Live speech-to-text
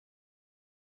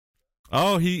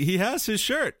Oh, he has his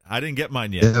shirt. I didn't get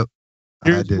mine yet. Yep.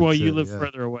 You live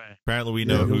further away. Apparently, we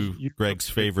know who Greg's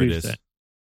favorite is.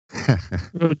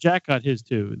 Well, Jack got his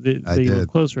too. They live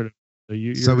closer to.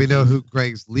 So we know who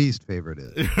Greg's least favorite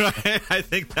is. Right? I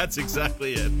think that's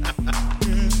exactly it.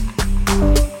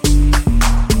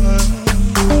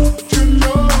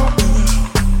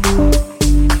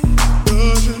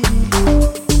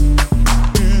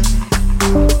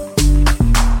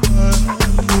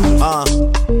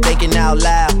 Thinking out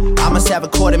loud, I must have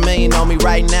 $250,000 on me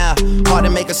right now. Hard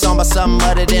to make a song about something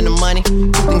other than the money.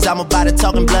 Two things I'm about to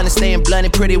talking blunt and staying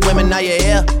blunt. Pretty women, are you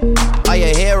here? Are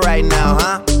you here right now,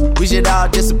 huh? We should all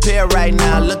disappear right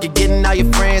now. Look, you're getting all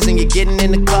your friends and you're getting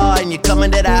in the car and you're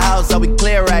coming to the house. Are we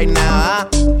clear right now, huh?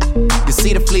 You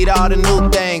see the fleet, all the new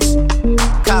things.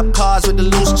 Cop cars with the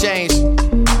loose change.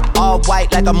 All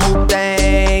white like a mood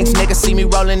things. Niggas see me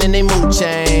rolling and they mood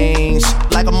change.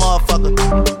 Like a motherfucker.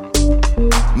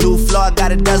 New floor, I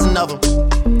got a dozen of them.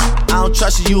 I don't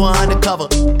trust you are undercover.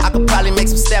 I could probably make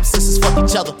some stepsisters fuck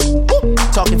each other. Woo!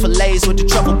 Talking fillets with the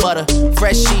truffle butter.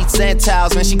 Fresh sheets and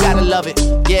towels, man, she gotta love it.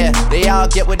 Yeah, they all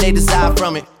get what they desire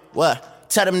from it. What?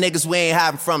 Tell them niggas we ain't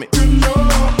hiding from it.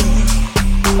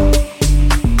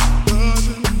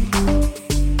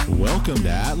 Welcome to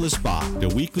Atlas Bach, the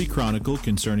weekly chronicle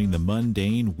concerning the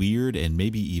mundane, weird, and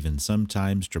maybe even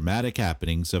sometimes dramatic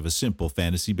happenings of a simple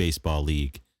fantasy baseball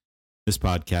league. This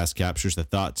podcast captures the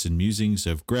thoughts and musings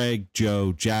of Greg,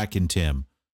 Joe, Jack, and Tim,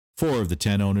 4 of the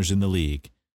 10 owners in the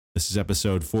league. This is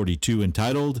episode 42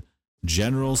 entitled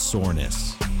General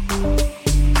Soreness.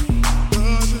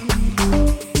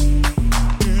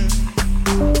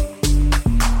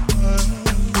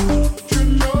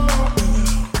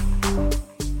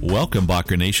 Welcome,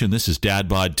 Bacher Nation. This is Dad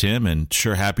Bod Tim, and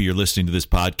sure happy you're listening to this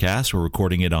podcast. We're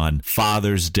recording it on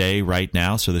Father's Day right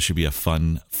now, so this should be a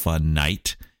fun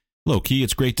night. Hello, Key.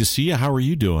 It's great to see you. How are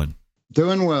you doing?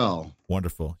 Doing well.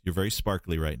 Wonderful. You're very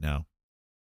sparkly right now.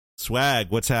 Swag,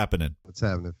 what's happening? What's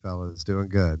happening, fellas? Doing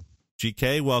good.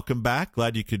 GK, welcome back.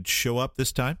 Glad you could show up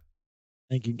this time.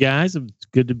 Thank you, guys. It's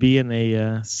good to be in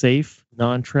a safe,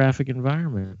 non-traffic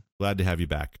environment. Glad to have you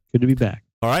back. Good to be back.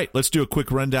 All right, let's do a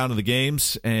quick rundown of the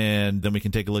games, and then we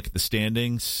can take a look at the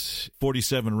standings.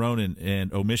 47 Ronin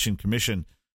and Omission Commission.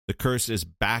 The curse is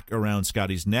back around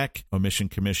Scotty's neck. Omission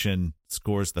Commission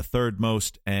scores the third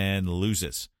most and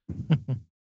loses.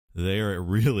 They are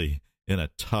really in a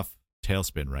tough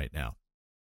tailspin right now.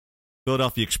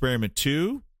 Philadelphia Experiment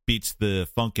 2 beats the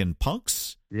Funkin'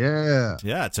 Punks. Yeah.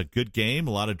 Yeah, it's a good game,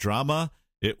 a lot of drama.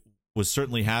 It was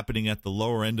certainly happening at the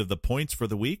lower end of the points for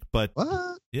the week, but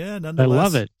yeah, nonetheless, I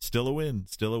love it. Still a win.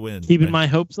 Keeping my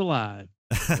hopes alive.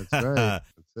 That's right.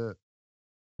 That's it.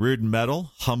 Reardon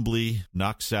Metal humbly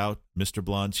knocks out Mr.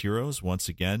 Blonde's Heroes once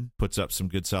again, puts up some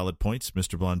good solid points.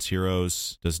 Mr. Blonde's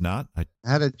Heroes does not. I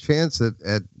had a chance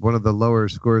at one of the lower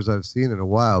scores I've seen in a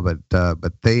while, but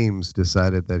Thames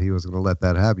decided that he was going to let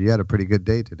that happen. You had a pretty good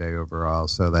day today overall,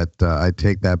 so that I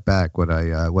take that back what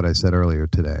I said earlier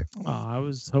today. Oh, I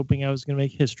was hoping I was going to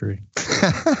make history.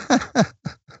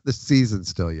 The season's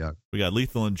still young. We got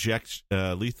Lethal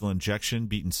Injection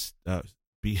beating.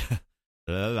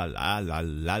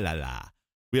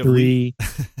 We have 3,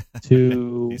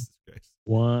 2,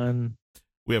 1.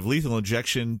 We have Lethal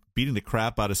Injection beating the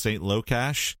crap out of St.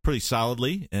 Locash pretty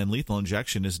solidly, and Lethal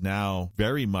Injection is now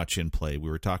very much in play. We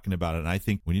were talking about it, and I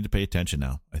think we need to pay attention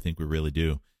now. I think we really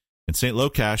do. In St.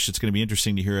 Locash, it's going to be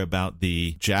interesting to hear about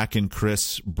the Jack and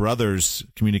Chris brothers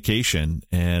communication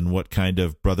and what kind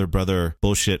of brother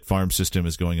bullshit farm system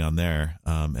is going on there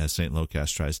as St.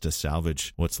 Locash tries to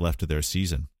salvage what's left of their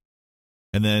season.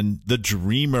 And then the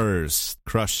Dreamers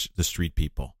crush the Street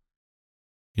People.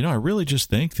 You know, I really just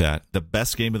think that the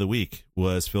best game of the week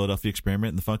was Philadelphia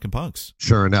Experiment and the Funkin' Punks.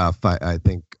 Sure enough, I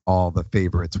think all the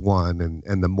favorites won,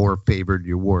 and the more favored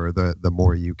you were, the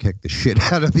more you kicked the shit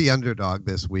out of the underdog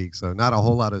this week. So not a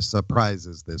whole lot of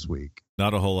surprises this week.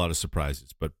 Not a whole lot of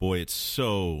surprises, but boy, it's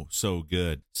so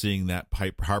good seeing that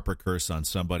Harper curse on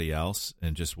somebody else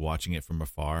and just watching it from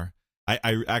afar.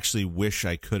 I actually wish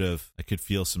I could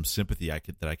feel some sympathy. I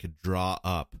could draw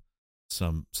up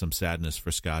some sadness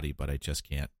for Scotty, but I just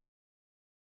can't.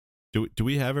 Do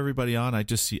we have everybody on? I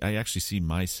actually see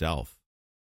myself.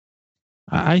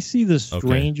 I see the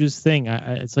strangest thing.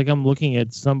 It's like I'm looking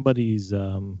at somebody's.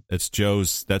 It's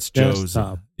Joe's. That's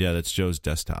desktop. Joe's. That's Joe's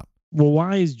desktop. Well,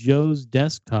 why is Joe's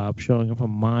desktop showing up on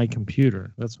my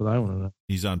computer? That's what I want to know.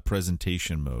 He's on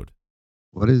presentation mode.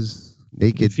 What is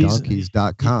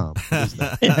NakedDonkeys.com?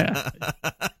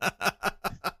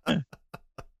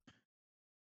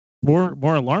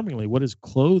 More alarmingly, what is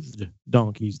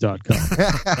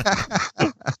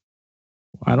ClothedDonkeys.com?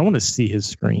 I don't want to see his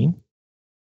screen.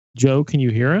 Joe, can you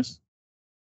hear us?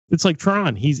 It's like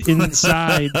Tron. He's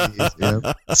inside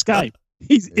Skype.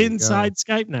 He's inside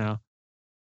Skype now.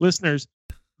 Listeners,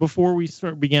 before we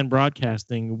began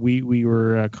broadcasting, we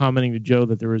were commenting to Joe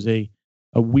that there was a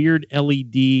weird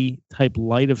LED type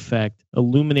light effect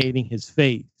illuminating his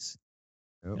face.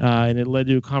 And it led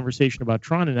to a conversation about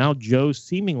Tron, and now Joe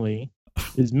seemingly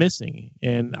is missing.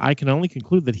 And I can only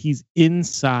conclude that he's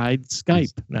inside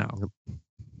Skype now,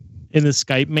 in the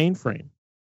Skype mainframe.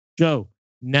 Joe,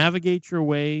 navigate your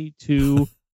way to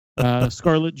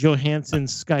Scarlett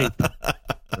Johansson's Skype.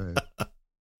 Right.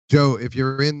 Joe, if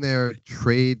you're in there,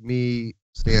 trade me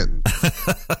Stanton.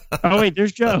 Oh, wait,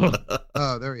 there's Joe.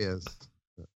 Oh, there he is.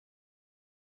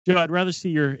 Joe, I'd rather see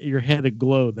your head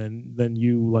aglow than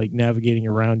you like navigating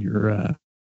around your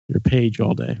page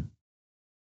all day.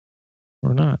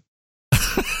 Or not.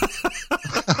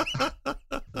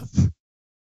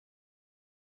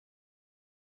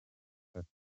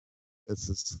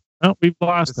 We've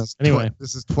lost him. Anyway.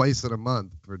 This is twice in a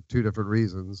month for two different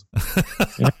reasons.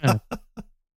 Yeah.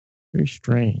 Very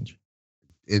strange.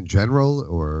 In general,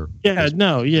 or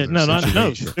no,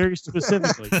 very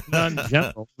specifically, not in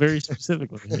general, very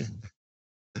specifically.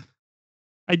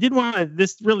 I did want to.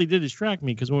 This really did distract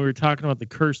me because when we were talking about the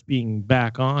curse being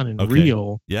back on and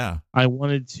real, I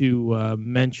wanted to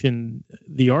mention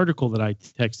the article that I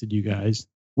texted you guys,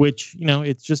 which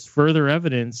it's just further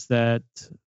evidence that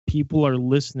people are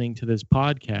listening to this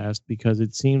podcast because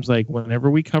it seems like whenever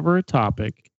we cover a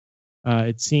topic.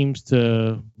 It seems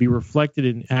to be reflected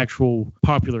in actual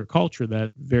popular culture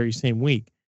that very same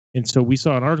week. And so we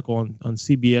saw an article on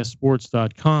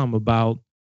CBSSports.com about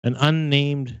an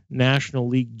unnamed National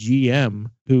League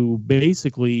GM who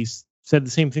basically said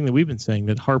the same thing that we've been saying,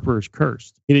 that Harper is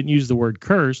cursed. He didn't use the word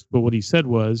cursed, but what he said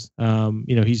was,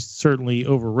 he's certainly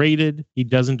overrated. He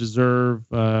doesn't deserve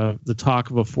the talk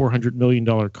of a $400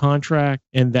 million contract,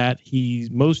 and that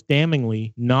he's most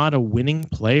damningly not a winning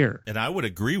player. And I would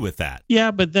agree with that.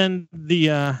 Yeah, but then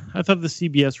I thought the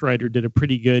CBS writer did a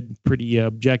pretty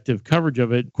objective coverage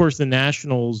of it. Of course, the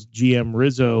Nationals GM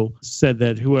Rizzo said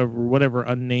that whatever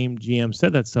unnamed GM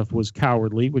said that stuff was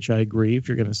cowardly, which I agree. If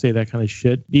you're going to say that kind of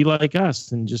shit, be like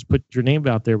us and just put your name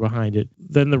out there behind it.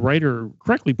 Then the writer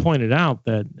correctly pointed out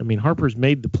that, Harper's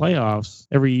made the playoffs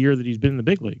every year that he's been in the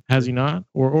big league. Has he not?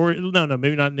 Or no,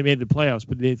 maybe not they made the playoffs,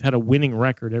 but they've had a winning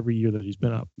record every year that he's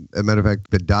been up. As a matter of fact,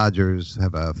 the Dodgers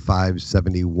have a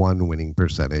 .571 winning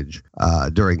percentage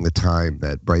during the time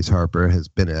that Bryce Harper has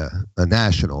been a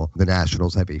National. The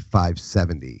Nationals have a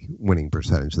 .570 winning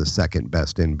percentage, the second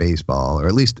best in baseball, or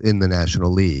at least in the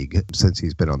National League since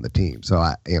he's been on the team.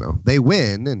 So, they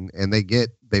win and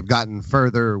they've gotten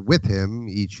further with him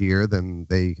each year than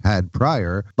they had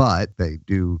prior, but they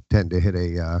do tend to hit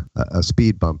a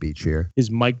speed bump each year. Is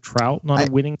Mike Trout not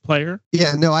a winning player?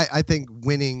 Yeah, no, I think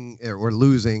winning or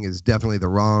losing is definitely the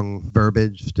wrong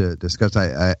verbiage to discuss.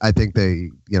 I think they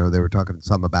were talking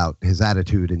some about his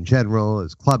attitude in general,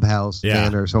 his clubhouse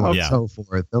manner, so on and so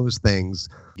forth. Those things,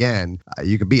 again,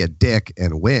 you can be a dick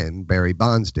and win. Barry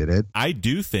Bonds did it. I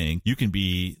do think you can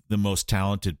be the most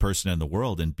talented person in the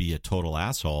world and be a total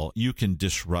asshole. You can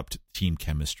disrupt team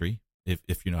chemistry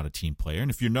if you're not a team player. And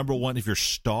if you're number one, if your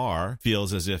star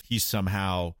feels as if he's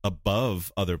somehow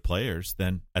above other players,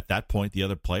 then at that point, the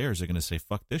other players are going to say,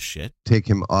 fuck this shit. Take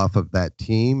him off of that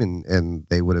team and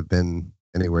they would have been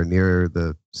anywhere near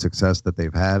the success that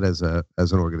they've had as an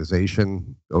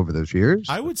organization over those years.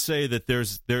 I would say that there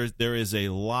is a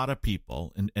lot of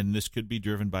people, and this could be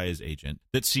driven by his agent,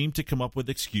 that seem to come up with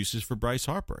excuses for Bryce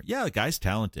Harper. Yeah, the guy's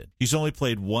talented. He's only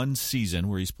played one season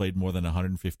where he's played more than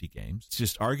 150 games. It's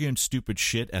just arguing stupid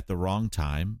shit at the wrong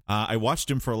time. I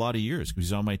watched him for a lot of years because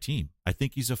he's on my team. I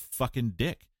think he's a fucking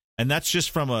dick. And that's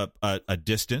just from a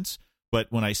distance. But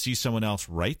when I see someone else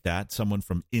write that, someone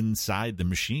from inside the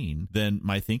machine, then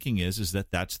my thinking is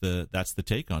that that's the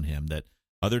take on him, that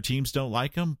other teams don't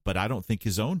like him, but I don't think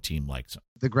his own team likes him.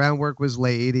 The groundwork was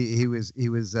laid. He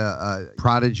was a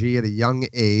prodigy at a young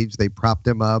age. They propped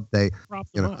him up.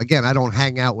 Again, I don't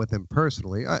hang out with him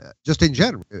personally. Just in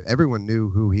general, everyone knew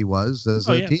who he was as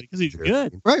a teenager. Because he's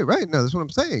good. Right. No, that's what I'm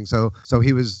saying. So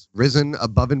he was risen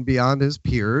above and beyond his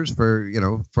peers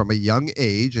from a young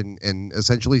age and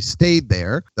essentially stayed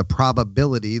there. The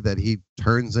probability that he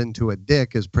turns into a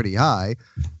dick is pretty high.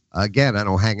 Again, I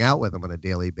don't hang out with him on a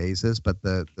daily basis, but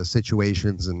the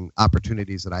situations and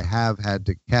opportunities that I have had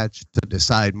to catch to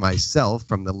decide myself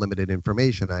from the limited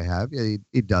information I have,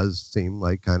 he does seem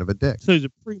like kind of a dick. So he's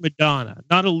a prima donna,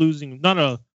 not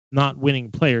a not winning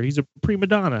player. He's a prima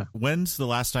donna. When's the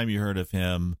last time you heard of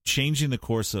him changing the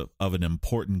course of an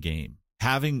important game,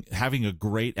 having a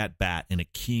great at bat in a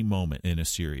key moment in a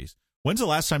series, When's the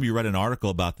last time you read an article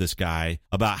about this guy,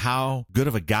 about how good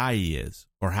of a guy he is,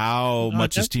 or how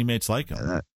much his teammates like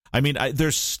him? I mean,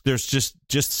 there's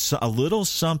just a little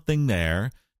something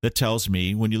there that tells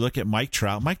me, when you look at Mike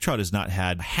Trout has not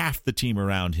had half the team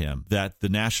around him that the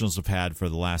Nationals have had for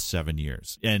the last 7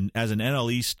 years. And as an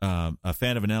NL East, a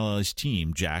fan of an NL East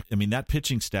team, Jack, I mean, that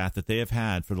pitching staff that they have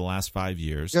had for the last 5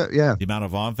 years, the amount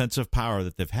of offensive power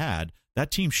that they've had, that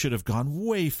team should have gone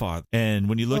way far. And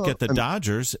when you look at the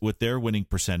Dodgers with their winning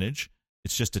percentage,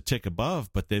 it's just a tick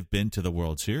above, but they've been to the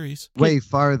World Series. Way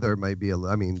farther might be.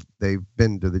 They've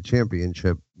been to the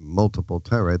championship multiple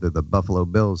times. Right? They're the Buffalo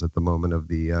Bills at the moment of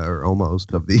the, or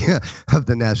almost of the of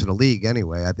the National League.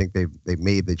 Anyway, I think they've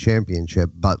made the championship,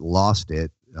 but lost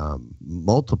it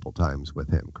multiple times with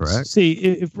him. Correct. See,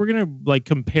 if we're gonna like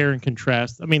compare and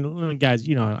contrast, I mean, guys,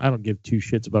 I don't give two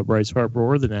shits about Bryce Harper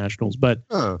or the Nationals, but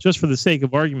just for the sake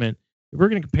of argument, if we're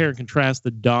going to compare and contrast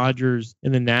the Dodgers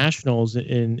and the Nationals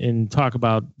and talk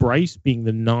about Bryce being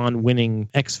the non-winning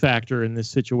X factor in this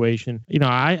situation,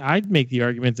 I'd make the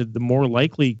argument that the more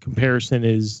likely comparison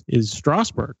is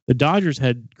Strasburg. The Dodgers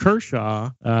had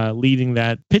Kershaw leading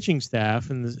that pitching staff,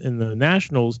 and the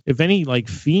Nationals, if any like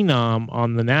phenom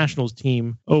on the Nationals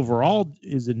team overall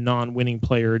is a non-winning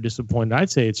player or disappointed,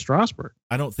 I'd say it's Strasburg.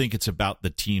 I don't think it's about the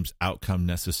team's outcome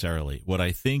necessarily. What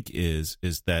I think is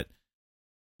that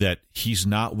he's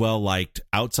not well liked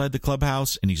outside the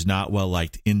clubhouse and he's not well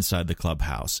liked inside the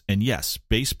clubhouse. And yes,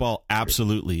 baseball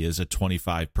absolutely is a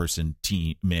 25-person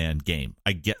man game.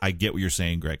 I get what you're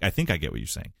saying, Greg. I think I get what you're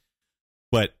saying.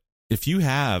 But if you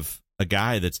have a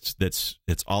guy that's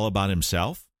all about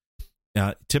himself,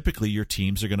 typically your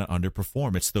teams are going to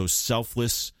underperform. It's those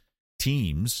selfless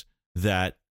teams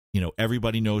that,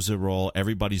 everybody knows their role,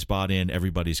 everybody's bought in,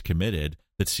 everybody's committed,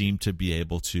 that seem to be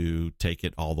able to take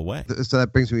it all the way. So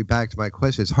that brings me back to my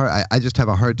question. It's hard. I just have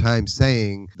a hard time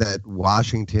saying that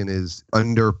Washington is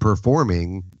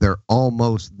underperforming. They're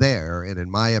almost there. And in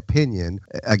my opinion,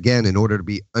 again, in order to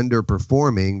be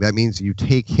underperforming, that means you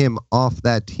take him off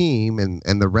that team and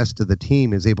the rest of the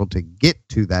team is able to get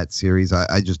to that series.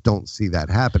 I just don't see that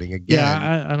happening again.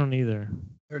 Yeah, I don't either.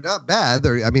 They're not bad.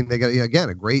 They got, again,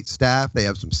 a great staff. They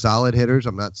have some solid hitters.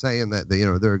 I'm not saying that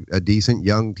they're a decent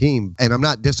young team, and I'm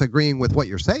not disagreeing with what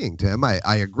you're saying, Tim. I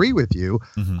agree with you.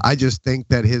 Mm-hmm. I just think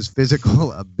that his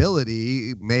physical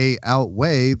ability may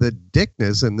outweigh the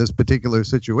dickness in this particular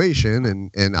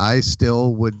situation, and I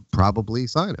still would probably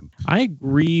sign him. I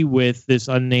agree with this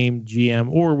unnamed GM,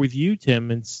 or with you,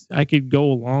 Tim, and I could go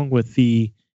along with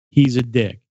he's a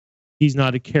dick. He's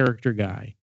not a character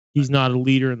guy. He's not a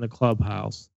leader in the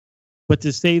clubhouse. But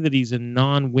to say that he's a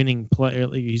non-winning player,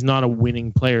 like he's not a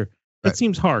winning player, that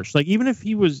seems harsh. Like, even if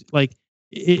he was like,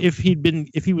 if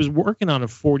he was working on a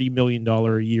 $40 million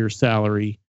a year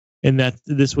salary and that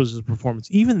this was his performance,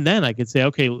 even then I could say,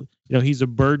 okay, he's a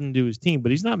burden to his team,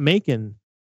 but he's not making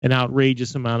an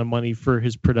outrageous amount of money for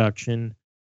his production.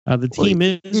 The team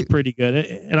is pretty good.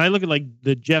 And I look at like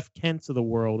the Jeff Kents of the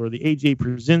world or the AJ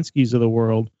Przinsky's of the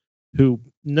world, who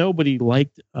nobody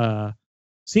liked,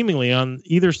 seemingly on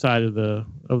either side of the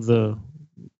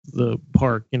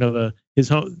park.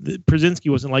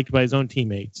 Przinsky wasn't liked by his own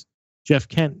teammates. Jeff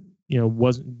Kent,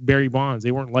 wasn't. Barry Bonds,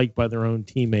 they weren't liked by their own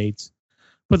teammates.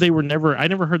 But they were never. I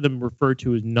never heard them referred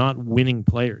to as not winning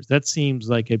players. That seems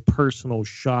like a personal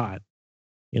shot,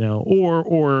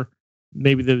 or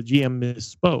maybe the GM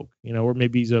misspoke, or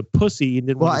maybe he's a pussy and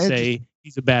didn't want to say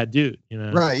he's a bad dude,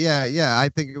 Right. Yeah. I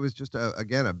think it was just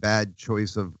a bad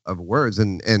choice of words.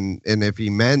 And if he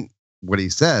meant what he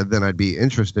said, then I'd be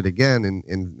interested again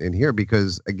in here,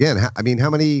 because again,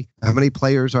 how many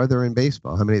players are there in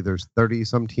baseball? There's 30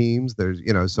 some teams. There's,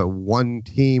 so one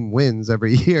team wins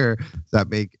every year. Does that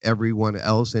make everyone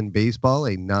else in baseball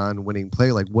a non-winning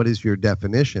player? Like, what is your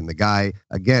definition? The guy,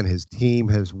 again, his team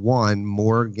has won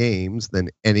more games than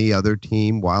any other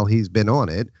team while he's been on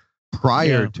it.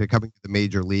 Prior to coming to the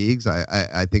major leagues,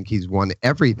 I think he's won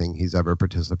everything he's ever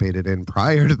participated in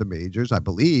prior to the majors, I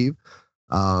believe.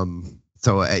 Again,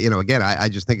 I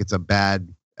just think it's a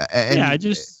bad.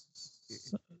 It's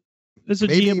a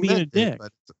GM being a dick.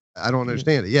 But I don't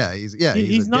understand it. Yeah,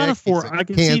 he's not I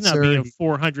can see not being a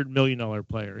 $400 million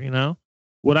player.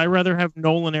 Would I rather have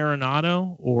Nolan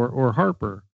Arenado or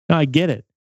Harper? No, I get it,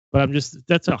 but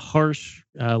that's a harsh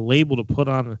label to put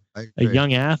on a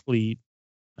young athlete.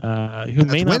 Who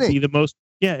may not be the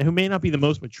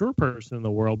most mature person in the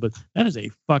world, but that is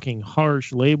a fucking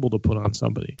harsh label to put on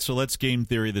somebody. So let's game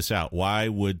theory this out. Why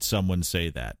would someone say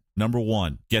that? Number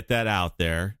one, get that out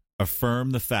there.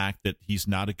 Affirm the fact that he's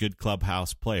not a good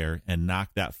clubhouse player and knock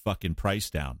that fucking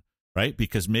price down, right?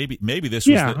 Because maybe this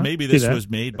was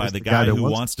made by the guy who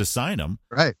wants to sign him,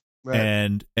 right? Right.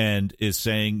 and is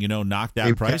saying, knock that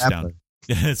Gabe price Kapler. down.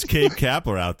 It's Gabe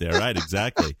Kapler out there, right?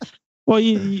 Exactly. Well,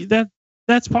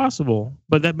 that's possible,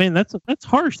 but that's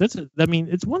harsh.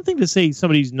 It's one thing to say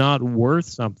somebody's not worth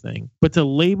something, but to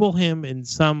label him in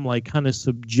some like kind of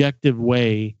subjective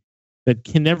way that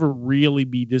can never really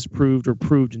be disproved or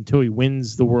proved until he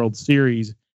wins the World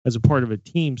Series as a part of a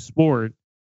team sport.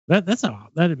 That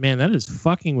is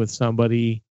fucking with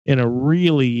somebody in a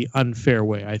really unfair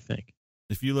way, I think.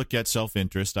 If you look at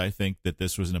self-interest, I think that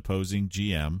this was an opposing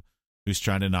GM who's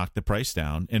trying to knock the price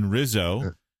down, and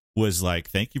Rizzo was like,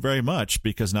 thank you very much,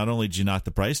 because not only did you knock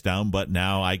the price down, but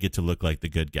now I get to look like the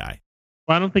good guy.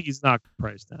 Well, I don't think he's knocked the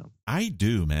price down. I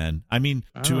do, man. I mean,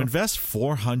 to invest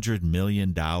 $400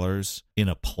 million in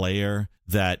a player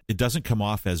that it doesn't come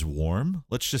off as warm,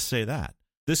 let's just say that.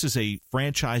 This is a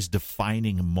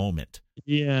franchise-defining moment.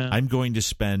 Yeah. I'm going to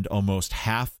spend almost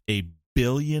 $500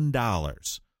 million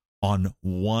on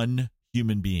one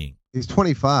human being. He's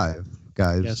 25,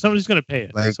 guys. Yeah, somebody's going to pay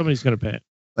it. Somebody's going to pay it.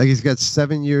 Like, he's got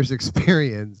 7 years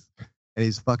experience, and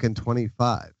he's fucking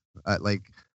 25.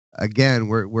 Again,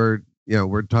 we're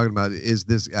talking about, is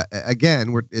this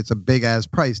it's a big ass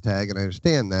price tag, and I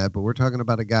understand that, but we're talking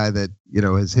about a guy that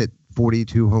has hit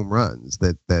 42 home runs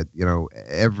that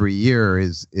every year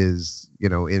is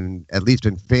in, at least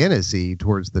in fantasy,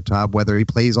 towards the top, whether he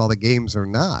plays all the games or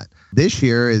not. This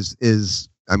year is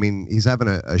I mean, he's having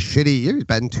a shitty year. He's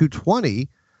batting .220.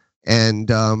 And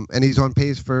he's on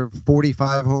pace for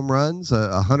 45 home runs,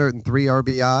 103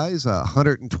 RBIs,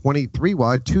 123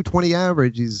 wide, 220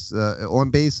 average. He's on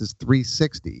base is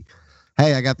 360.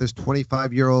 Hey, I got this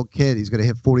 25-year-old kid. He's going to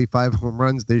hit 45 home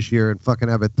runs this year and fucking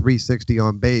have a 360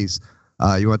 on base.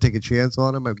 You want to take a chance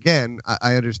on him? Again,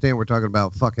 I understand we're talking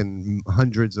about fucking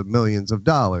hundreds of millions of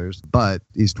dollars, but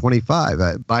he's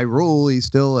 25. By rule, he's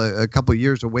still a couple of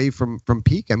years away from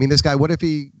peak. I mean, this guy, what if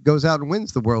he goes out and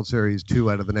wins the World Series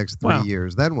 2 out of the next 3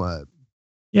 years? Then what?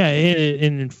 Yeah,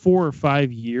 in 4 or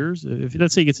 5 years, if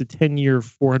let's say he gets a 10-year,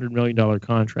 $400 million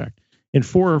contract, in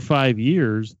 4 or 5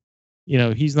 years,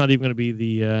 he's not even going to be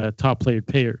the top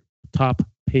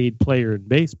paid player in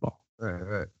baseball.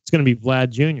 Right. It's going to be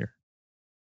Vlad Jr.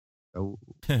 Oh.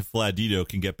 Vladito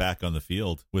can get back on the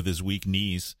field with his weak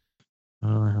knees.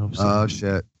 Oh, I hope so. Oh,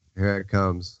 shit. Here it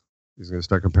comes. He's going to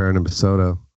start comparing him to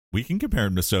Soto. We can compare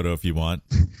him to Soto if you want.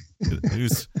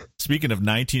 Who's, speaking of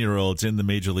 19-year-olds in the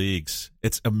major leagues,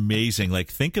 it's amazing. Like,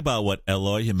 think about what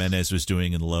Eloy Jimenez was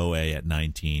doing in low A at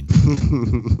 19.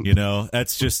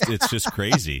 It's just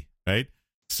crazy, right?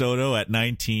 Soto at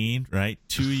 19, right?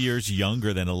 2 years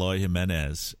younger than Eloy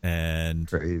Jimenez. And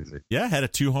crazy. Yeah, had a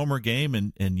 2-homer game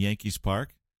in Yankees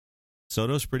Park.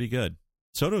 Soto's pretty good.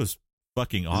 Soto's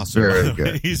fucking awesome. Very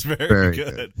good. He's very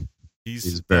good. Good.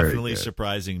 He's very definitely good.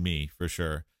 surprising me for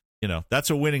sure. That's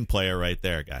a winning player right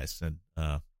there, guys. And,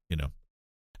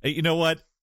 you know what?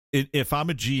 If I'm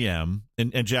a GM,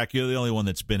 and Jack, you're the only one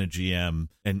that's been a GM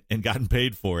and gotten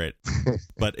paid for it.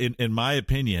 But in my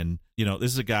opinion,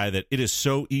 this is a guy that it is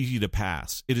so easy to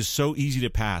pass. It is so easy to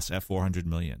pass at $400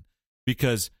 million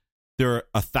because there are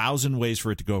 1,000 ways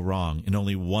for it to go wrong and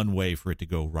only one way for it to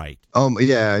go right.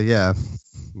 Yeah.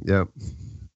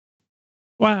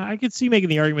 Well, I could see making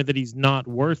the argument that he's not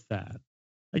worth that.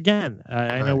 Again,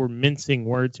 I know we're mincing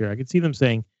words here. I could see them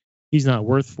saying he's not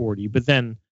worth 40, but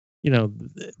then,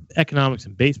 the economics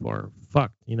in baseball are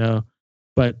fucked,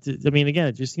 But, I mean, again,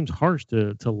 it just seems harsh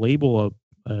to label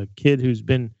a kid who's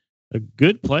been a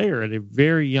good player at a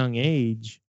very young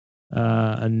age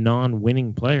a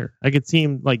non-winning player. I could see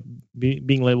him, like,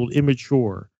 being labeled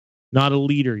immature, not a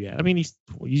leader yet. I mean, he's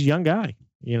a young guy,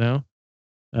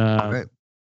 Right.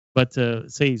 But to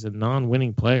say he's a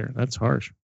non-winning player, that's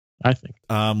harsh, I think.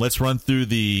 Let's run through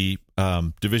the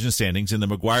division standings. In the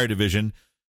McGuire division,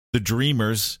 the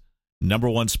Dreamers, number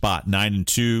 1 spot,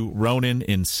 9-2. Ronin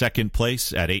in second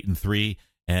place at 8-3.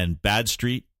 And Bad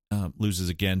Street loses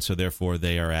again, so therefore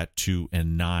they are at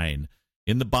 2-9.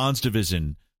 In the Bonds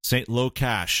division, St.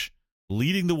 Locash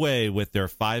leading the way with their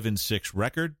 5-6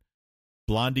 record.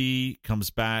 Blondie comes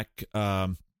back.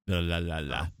 No,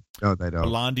 they don't.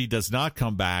 Blondie does not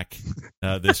come back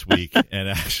this week and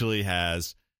actually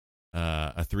has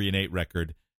a 3-8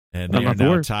 record, and they are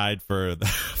now tied for the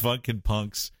Funkin'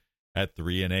 Punks at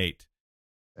 3-8.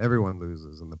 Everyone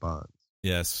loses in the Bonds.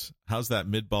 Yes. How's that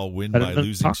mid-ball win by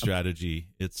losing strategy?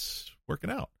 It's working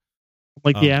out.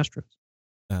 Like the Astros.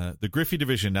 The Griffey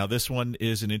division. Now, this one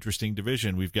is an interesting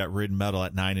division. We've got Rid Metal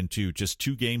at 9-2, just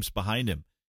 2 games behind him.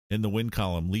 In the win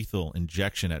column, Lethal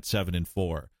Injection at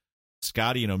 7-4.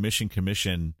 Scotty and Omission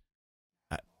Commission,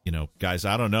 guys,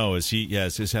 I don't know. Is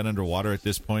his head underwater at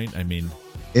this point? I mean,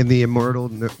 in the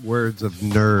immortal words of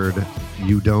Nerd,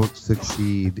 you don't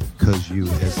succeed because you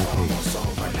hesitate.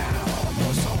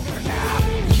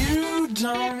 You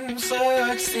don't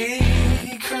succeed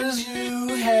because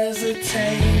you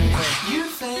hesitate. You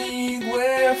think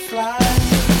we're flying.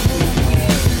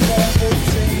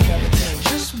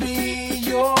 Just be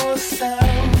yourself.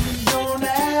 Don't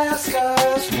ask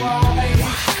us why.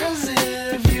 Because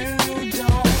if you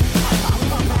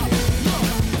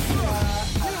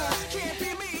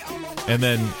And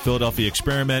then Philadelphia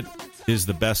Experiment is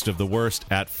the best of the worst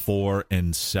at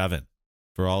 4-7.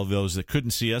 For all of those that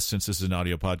couldn't see us, since this is an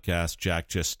audio podcast, Jack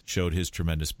just showed his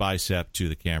tremendous bicep to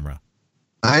the camera.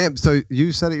 I am. So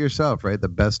you said it yourself, right? The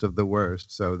best of the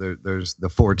worst. So there's the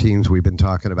 4 teams we've been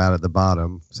talking about at the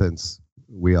bottom, since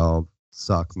we all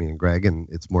suck, me and Greg, and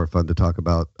it's more fun to talk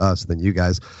about us than you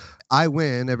guys. I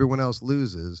win, everyone else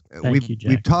loses. Thank you, Jack.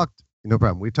 We've talked. No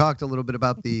problem. We've talked a little bit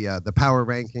about the power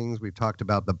rankings. We've talked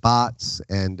about the bots,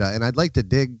 and I'd like to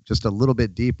dig just a little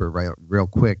bit deeper, real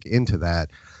quick, into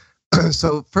that.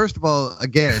 So first of all,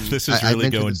 again, this is really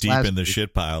going deep in the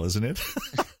shit pile, isn't it?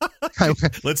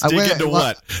 Let's dig into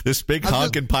what this big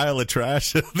honking pile of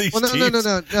trash. These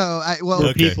no.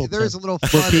 Okay. There is a little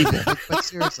fun, but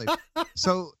seriously.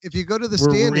 So if you go to the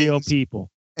standings, real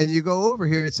people. And you go over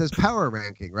here, it says power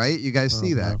ranking, right? You guys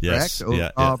see that, yes.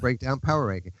 correct? Overall breakdown power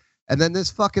ranking. And then this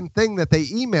fucking thing that they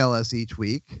email us each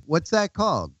week, what's that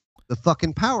called? The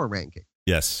fucking power ranking.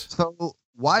 Yes. So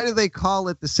why do they call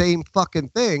it the same fucking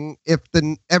thing if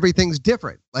everything's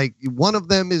different? Like, one of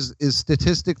them is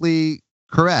statistically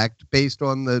correct based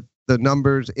on the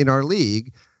numbers in our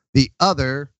league. The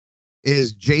other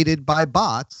is jaded by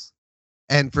bots.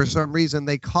 And for some reason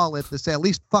they call it the same. At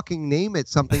least fucking name it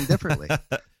something differently.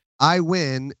 I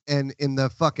win, and in the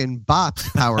fucking bots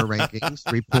power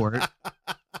rankings report,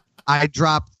 I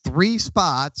dropped 3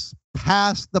 spots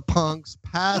past the Punks,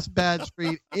 past Bad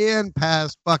Street, and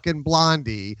past fucking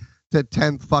Blondie to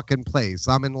 10th fucking place.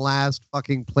 I'm in last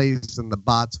fucking place in the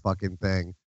bots fucking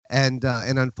thing. And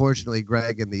unfortunately,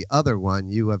 Greg, in the other one,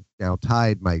 you have now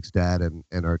tied Mike's dad and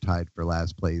are tied for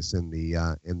last place in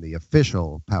the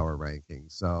official power ranking.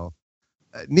 So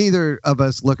neither of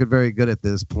us looking very good at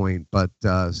this point, but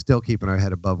still keeping our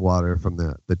head above water from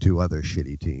the 2 other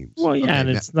shitty teams. Well, yeah, okay, and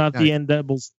it's not the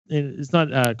N-doubles. It's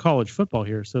not college football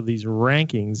here, so these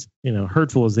rankings,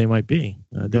 hurtful as they might be,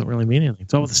 don't really mean anything.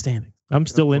 It's all with the standings. I'm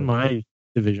still in my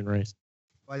division race.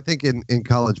 I think in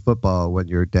college football, when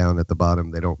you're down at the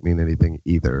bottom, they don't mean anything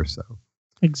either. So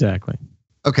exactly.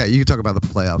 Okay, you can talk about the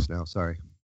playoffs now. Sorry.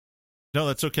 No,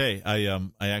 that's okay. I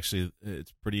actually,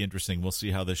 it's pretty interesting. We'll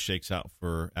see how this shakes out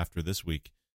for after this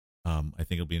week. I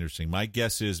think it'll be interesting. My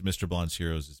guess is Mr. Blonde's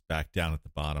Heroes is back down at the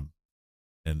bottom,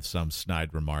 and some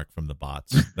snide remark from the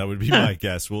bots. That would be my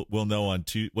guess. We'll know on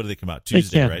what do they come out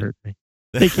Tuesday? They can't right? hurt me.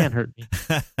 They can't hurt me.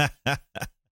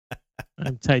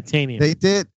 I'm titanium.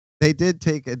 They did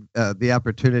take the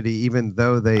opportunity, even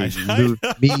though they moved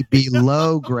me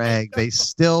below Greg. They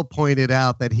still pointed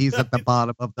out that he's at the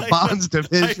bottom of the Bonds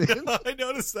division. I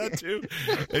noticed that too.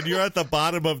 And you're at the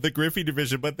bottom of the Griffey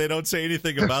division, but they don't say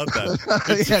anything about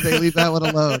that. Yeah, they leave that one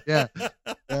alone. Yeah.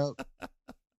 Yep.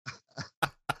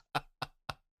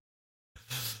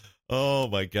 Oh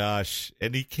my gosh!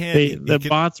 And he can't. The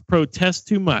bots protest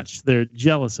too much. They're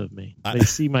jealous of me. They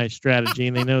see my strategy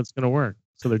and they know it's going to work.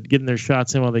 So they're getting their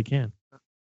shots in while they can.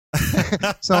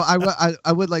 So I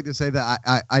would like to say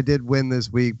that I did win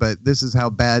this week, but this is how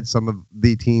bad some of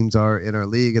the teams are in our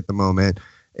league at the moment.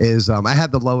 Is I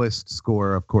had the lowest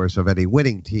score, of course, of any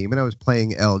winning team, and I was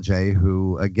playing LJ,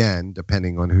 who, again,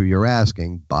 depending on who you're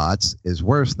asking, bots is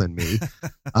worse than me.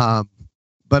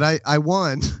 But I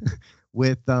won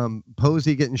with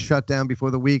Posey getting shut down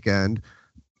before the weekend.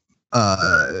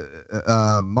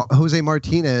 Jose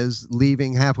Martinez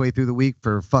leaving halfway through the week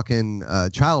for fucking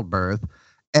childbirth,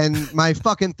 and my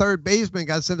fucking third baseman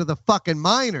got sent to the fucking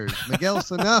minors, Miguel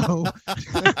Sano.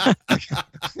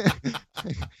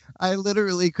 I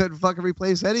literally couldn't fucking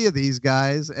replace any of these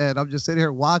guys, and I'm just sitting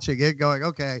here watching it going,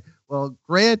 okay, well,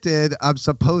 granted, I'm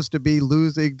supposed to be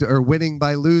losing or winning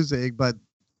by losing, but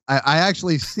I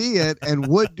actually see it and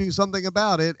would do something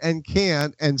about it and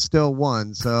can't, and still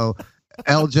won. So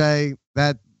LJ,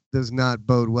 that does not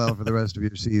bode well for the rest of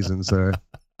your season, sir.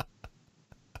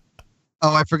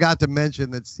 Oh, I forgot to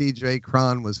mention that CJ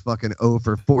Cron was fucking 0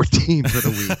 for 14 for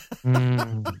the week.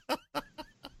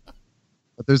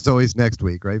 But there's always next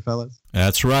week, right, fellas?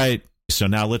 That's right. So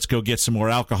now let's go get some more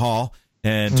alcohol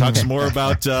and talk some more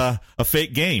about a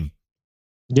fake game.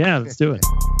 Yeah, let's do it.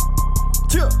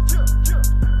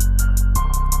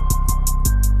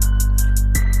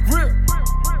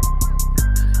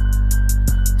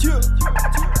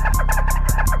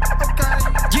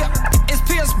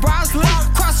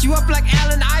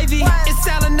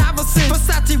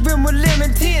 Versace rim with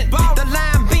lemon tint. The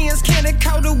lime beans candy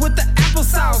coated with the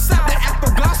applesauce. The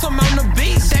apple blossom on the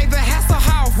beach. David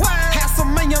Hasselhoff.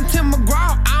 Hasselman, Tim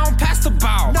McGraw. I don't pass the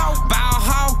ball. Bow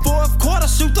hog, fourth quarter,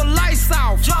 shoot the lights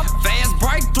off. Fast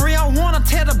break, 3-on-1, I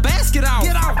tear the basket off.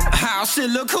 Oh shit,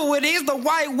 look who it is, the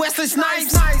white Wesley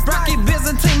Snipes. Rocky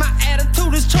Byzantine, my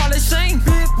attitude is Charlie Sheen.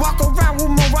 Walk around with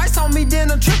my rice on me,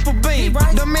 then a triple beam.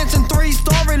 Dimension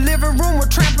 3-story living room with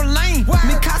trampoline.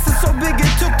 Mikasa so big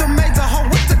it took the major hoe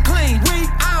with the clean.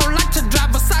 I don't like to drive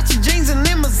Versace jeans and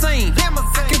limousine.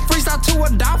 I can freestyle to a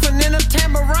dolphin in a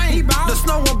tambourine. The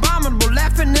snow abominable,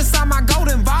 laughing inside my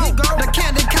golden vault. The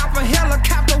candy copper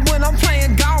helicopter when I'm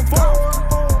playing golf.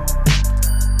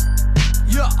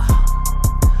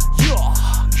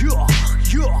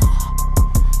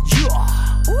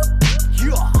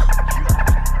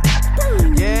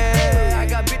 Yeah. I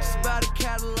got bitches by the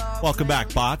catalog. Welcome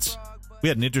back, bots. We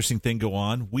had an interesting thing go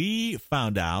on. We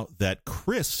found out that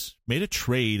Chris made a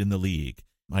trade in the league.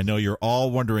 I know you're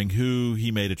all wondering who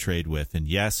he made a trade with, and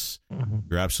yes,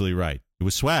 you're absolutely right. It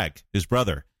was Swag, his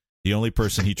brother, the only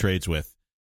person he trades with.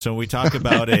 So when we talk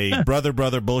about a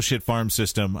brother bullshit farm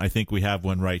system, I think we have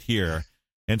one right here.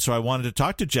 And so I wanted to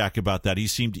talk to Jack about that. He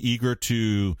seemed eager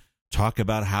to talk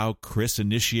about how Chris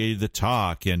initiated the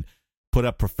talk and put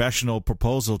a professional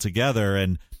proposal together.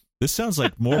 And this sounds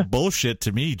like more bullshit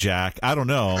to me, Jack. I don't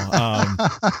know.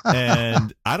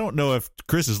 And I don't know if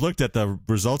Chris has looked at the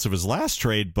results of his last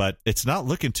trade, but it's not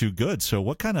looking too good. So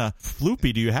what kind of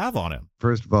floopy do you have on him?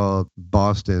 First of all,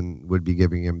 Boston would be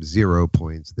giving him 0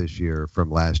 points this year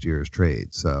from last year's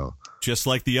trade. So just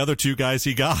like the other two guys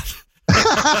he got.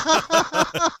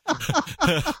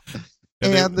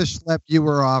 and the schlep you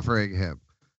were offering him.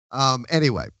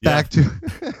 Anyway, back to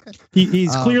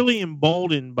he's clearly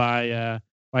emboldened by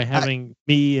having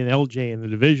me and LJ in the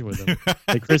division with him.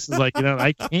 Like Chris is like,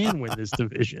 I can win this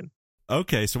division.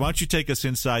 Okay, so why don't you take us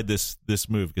inside this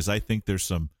move, because I think there's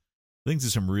some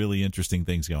really interesting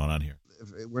ththings going on here.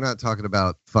 We're not talking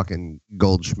about fucking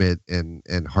Goldschmidt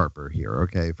and Harper here.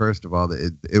 Okay, first of all,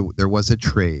 there was a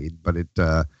trade, but it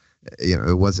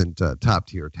wasn't top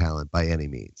tier talent by any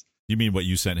means. You mean what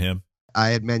you sent him?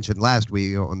 I had mentioned last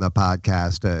week on the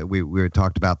podcast, we had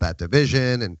talked about that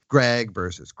division and Greg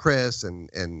versus Chris and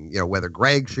whether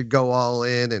Greg should go all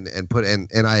in and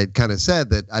I had kind of said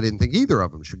that I didn't think either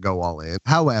of them should go all in.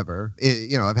 However,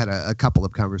 I've had a couple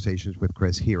of conversations with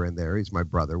Chris here and there. He's my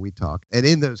brother. We talk. And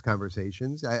in those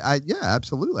conversations, yeah,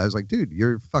 absolutely. I was like, dude,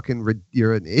 you're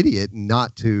an idiot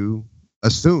not to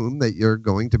assume that you're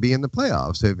going to be in the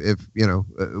playoffs. If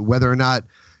whether or not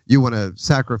you want to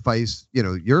sacrifice,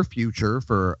 your future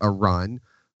for a run,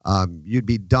 you'd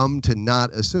be dumb to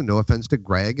not assume. No offense to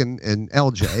Greg and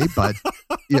LJ, but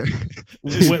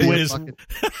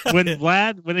when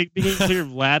it became clear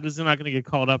Vlad is not going to get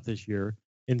called up this year,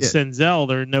 and Senzel,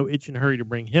 there are no itch and hurry to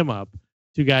bring him up.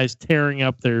 Two guys tearing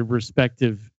up their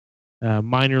respective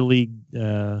minor league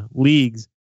leagues.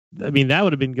 I mean, that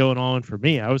would have been going on for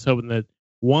me. I was hoping that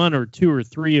 1 or 2 or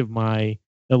 3 of my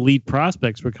elite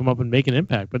prospects would come up and make an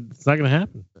impact, but it's not going to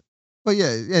happen. Well,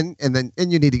 yeah, and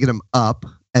you need to get them up,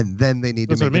 and then they need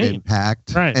to make an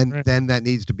impact, right? Then that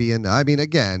needs to be in. I mean,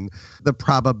 again, the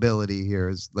probability here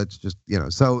is let's just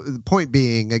So the point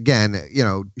being, again,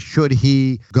 should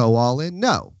he go all in?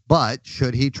 No. But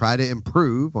should he try to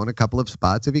improve on a couple of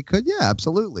spots if he could? Yeah,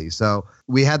 absolutely. So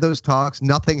we had those talks.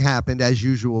 Nothing happened as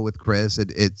usual with Chris.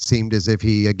 It seemed as if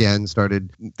he again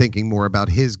started thinking more about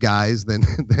his guys than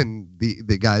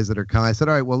the guys that are coming. I said,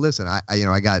 all right, well, listen, I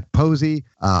got Posey,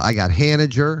 I got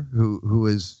Haniger who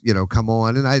is come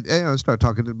on, and I start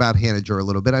talking about Haniger a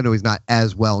little bit. I know he's not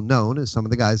as well known as some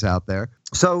of the guys out there.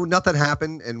 So nothing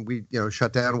happened, and we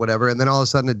shut down, whatever. And then all of a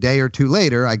sudden, a day or two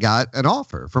later, I got an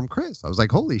offer from Chris. I was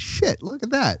like, "Holy shit! Look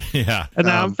at that!" Yeah. And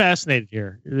now I'm fascinated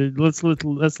here. Let's let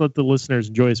the listeners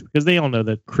enjoy this, because they all know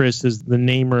that Chris is the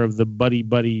namer of the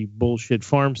buddy bullshit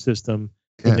farm system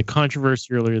in the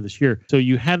controversy earlier this year. So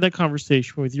you had that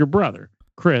conversation with your brother,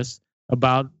 Chris,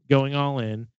 about going all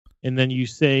in. And then you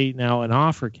say now an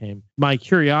offer came. My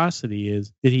curiosity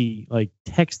is, did he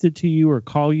text it to you or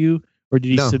call you? Or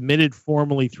did he submit it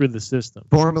formally through the system?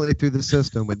 Formally through the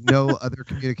system with no other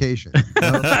communication.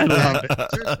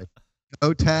 Seriously.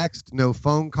 No text, no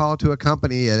phone call to a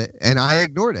company, and I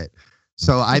ignored it.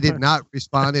 So I did not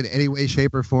respond in any way,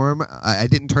 shape, or form. I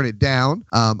didn't turn it down.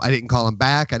 I didn't call him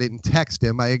back. I didn't text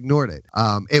him. I ignored it.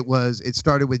 It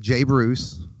started with Jay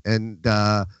Bruce and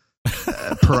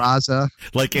Peraza.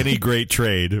 Like any great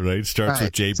trade, right? Starts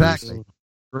with Jay exactly. Bruce.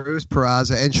 Bruce,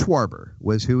 Peraza, and Schwarber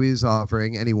was who he's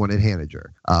offering, and he wanted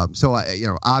Haniger. So I,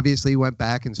 obviously went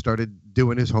back and started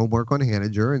doing his homework on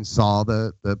Haniger and saw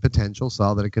the potential,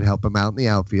 saw that it could help him out in the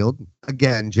outfield.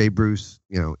 Again, Jay Bruce,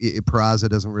 Peraza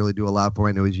doesn't really do a lot for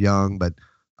him. I know he's young, but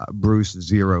Bruce,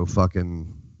 zero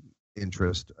fucking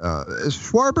interest.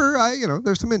 Schwarber,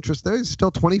 there's some interest there. He's still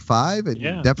 25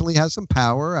 and definitely has some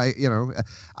power. I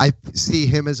see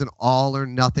him as an all or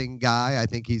nothing guy. I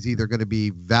think he's either going to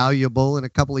be valuable in a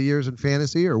couple of years in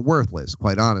fantasy or worthless,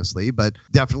 quite honestly, but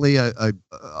definitely a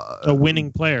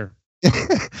winning player.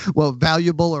 Well,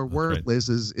 valuable or worthless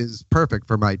is perfect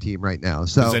for my team right now.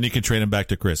 So then you can trade him back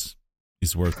to Chris.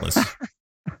 He's worthless.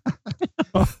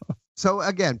 So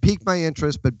again, piqued my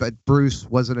interest, but Bruce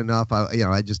wasn't enough. I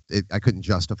couldn't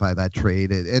justify that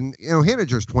trade. And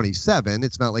Haniger's 27.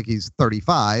 It's not like he's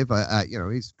 35.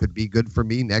 He could be good for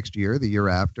me next year, the year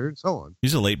after, and so on.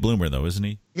 He's a late bloomer, though, isn't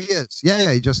he? He is.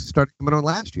 Yeah. He just started coming on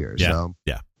last year. Yeah. So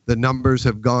yeah. The numbers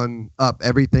have gone up.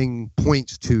 Everything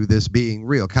points to this being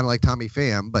real, kind of like Tommy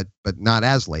Pham, but not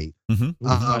as late. Mm-hmm.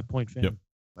 5-point Pham. Yep.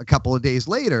 A couple of days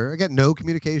later, again, no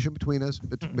communication between us.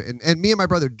 And me and my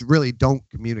brother really don't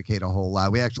communicate a whole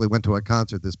lot. We actually went to a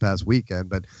concert this past weekend,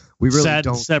 but we really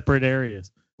don't. Separate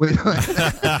areas. We don't talk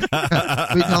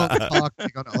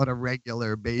on a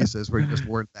regular basis. We just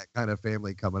weren't that kind of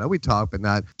family coming up. We talk, but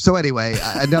not. So anyway,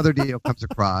 another deal comes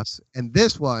across. And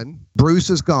this one,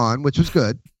 Bruce is gone, which was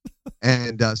good.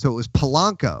 And so it was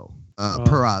Polanco,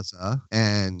 Peraza,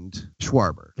 and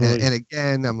Schwarber. And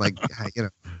again, I'm like,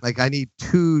 I need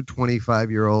two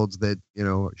 25-year-olds that,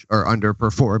 are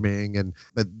underperforming.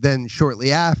 But then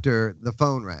shortly after, the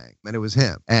phone rang, and it was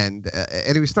him. And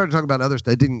he started talking about other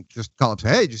stuff. I didn't just call up and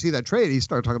say, hey, did you see that trade? He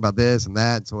started talking about this and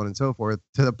that, and so on and so forth,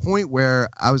 to the point where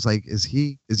I was like, is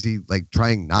he like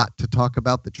trying not to talk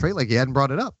about the trade? Like he hadn't brought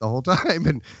it up the whole time.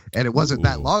 And it wasn't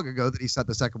that long ago that he sent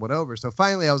the second one over. So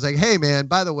finally I was like, hey man,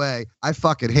 by the way, I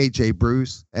fucking hate Jay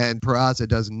Bruce, and Peraza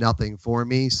does nothing for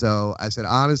me. So I said,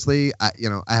 honestly, I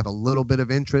have a little bit of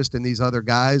interest in these other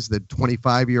guys, the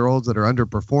 25-year-olds that are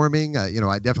underperforming.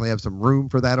 I definitely have some room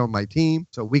for that on my team,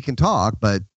 so we can talk,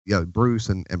 but Bruce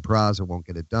and Peraza won't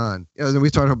get it done. Then we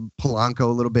started Polanco a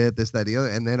little bit, this, that, the other,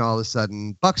 and then all of a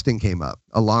sudden Buxton came up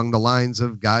along the lines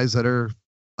of guys that are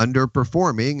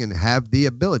underperforming and have the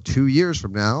ability 2 years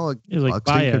from now. Like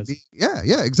Baez.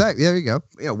 Yeah, exactly. There you go.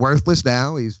 Worthless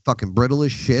now. He's fucking brittle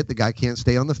as shit. The guy can't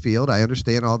stay on the field. I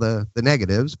understand all the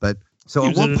negatives, but so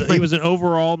he was an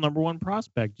overall number one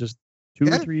prospect just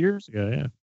 2 or 3 years ago. Yeah.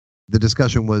 The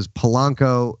discussion was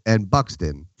Polanco and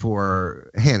Buxton for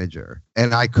Haniger,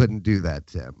 and I couldn't do that,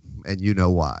 Tim. And you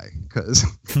know why? Because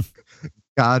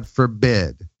God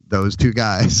forbid those two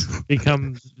guys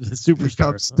become superstars,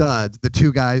 become studs. The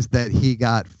two guys that he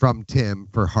got from Tim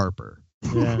for Harper.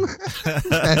 Yeah.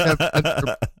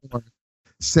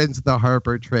 Since the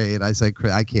Harper trade, I said,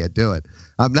 I can't do it.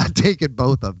 I'm not taking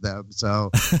both of them. So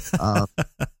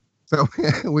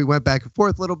we went back and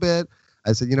forth a little bit.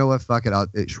 I said, you know what, fuck it.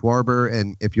 It's Schwarber,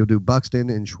 and if you'll do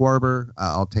Buxton and Schwarber,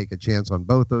 I'll take a chance on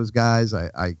both those guys.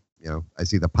 I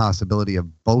see the possibility of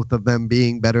both of them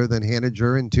being better than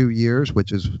Haniger in 2 years,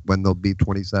 which is when they'll be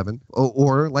 27.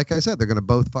 Or like I said, they're going to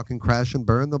both fucking crash and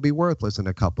burn. They'll be worthless in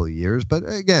a couple of years.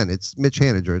 But again, it's Mitch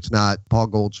Haniger. It's not Paul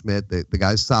Goldschmidt. The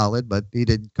guy's solid, but he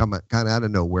did come kind of out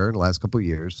of nowhere in the last couple of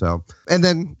years. So, and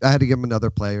then I had to give him another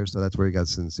player, so that's where he got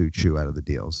Sin-Soo Choo out of the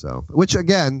deal. So, which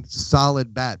again,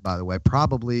 solid bat, by the way,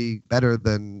 probably better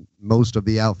than most of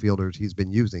the outfielders he's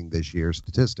been using this year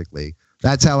statistically.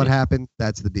 That's how it happened.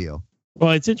 That's the deal.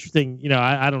 Well, it's interesting.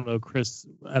 I don't know Chris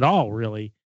at all,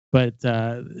 really, but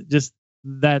just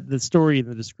that the story and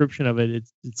the description of it,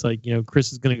 it's like,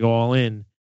 Chris is going to go all in,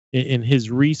 and his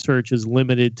research is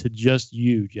limited to just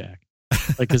you, Jack.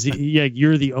 Like, because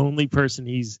you're the only person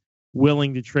he's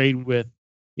willing to trade with.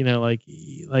 He's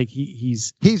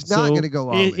not going to go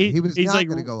all in. He was not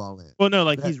going to go all in. Well, no,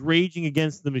 he's raging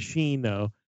against the machine,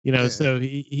 though. So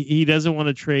he doesn't want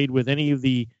to trade with any of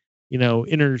the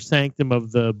inner sanctum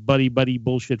of the buddy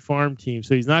bullshit farm team.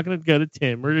 So he's not going to go to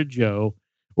Tim or to Joe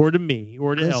or to me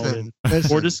or to Eldon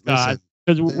or to Scott,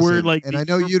 because we're like, and I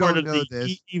know you don't know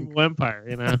this, evil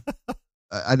empire.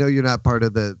 I know you're not part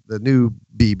of the new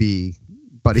BB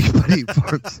buddy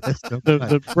farm system.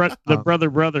 The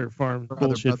brother farm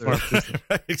bullshit farm system.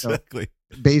 Exactly.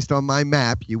 So, based on my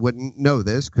map, you wouldn't know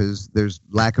this because there's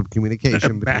lack of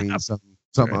communication between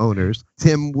some owners.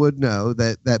 Tim would know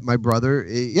that my brother,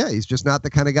 he's just not the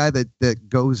kind of guy that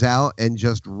goes out and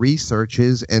just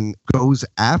researches and goes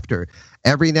after.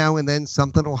 Every now and then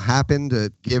something will happen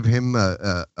to give him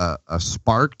a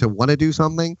spark to want to do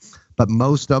something. but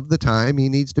most of the time he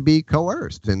needs to be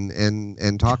coerced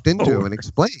and talked into and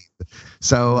explained.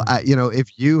 So,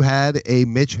 if you had a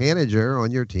Mitch Haniger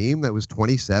on your team that was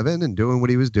 27 and doing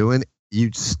what he was doing,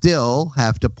 you'd still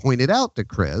have to point it out to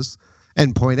Chris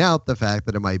and point out the fact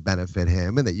that it might benefit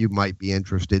him and that you might be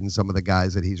interested in some of the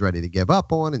guys that he's ready to give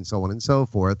up on and so on and so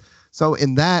forth. So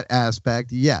in that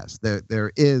aspect, yes,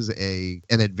 there is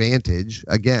an advantage,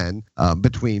 again,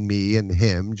 between me and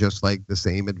him, just like the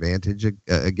same advantage,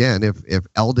 again, if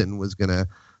Eldon was going to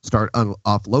start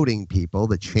offloading people,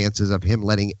 the chances of him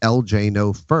letting LJ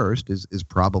know first is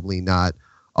probably not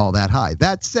all that high.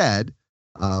 That said,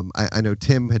 I know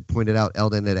Tim had pointed out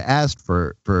Eldon had asked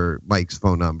for Mike's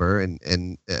phone number,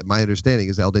 and my understanding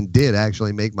is Eldon did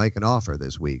actually make Mike an offer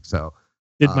this week. So,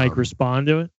 did Mike respond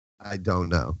to it? I don't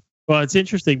know. Well, it's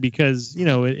interesting because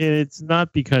it's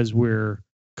not because we're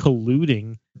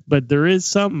colluding, but there is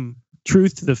some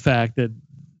truth to the fact that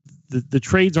the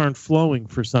trades aren't flowing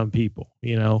for some people.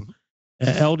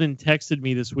 Eldon texted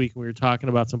me this week and we were talking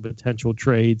about some potential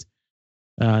trades.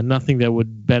 Nothing that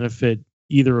would benefit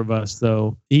either of us,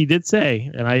 though. He did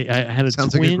say, and I had a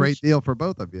sounds twinge. Like a great deal for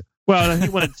both of you. Well, he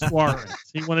wanted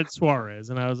Suarez.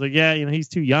 And I was like, yeah, he's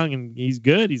too young and he's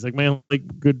good. He's like my only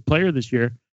good player this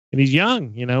year, and he's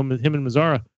young. Him and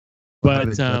Mazzara.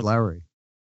 But Lowry.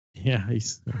 Yeah,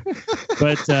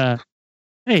 but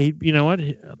hey, you know what?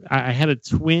 I had a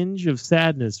twinge of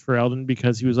sadness for Eldon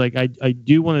because he was like, I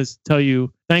do want to tell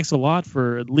you thanks a lot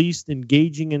for at least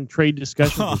engaging in trade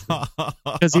discussions with me.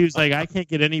 Because he was like, I can't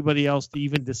get anybody else to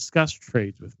even discuss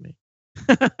trades with me.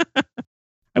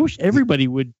 I wish everybody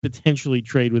would potentially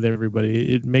trade with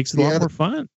everybody. It makes it a lot more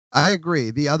fun. I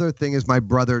agree. The other thing is my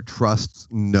brother trusts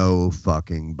no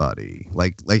fucking buddy.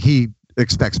 Like he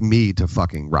expects me to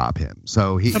fucking rob him.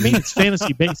 So it's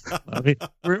fantasy baseball.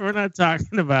 We're not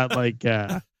talking about like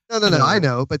no. I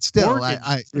know, but still,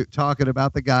 I talking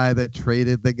about the guy that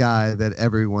traded the guy that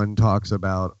everyone talks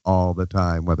about all the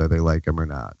time, whether they like him or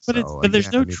not. But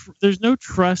there's no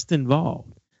trust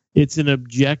involved. It's an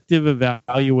objective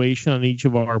evaluation on each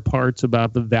of our parts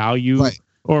about the value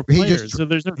or players. So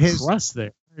there's no trust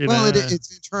there.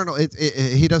 It's internal.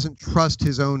 He doesn't trust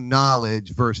his own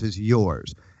knowledge versus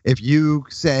yours. If you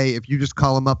just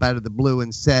call him up out of the blue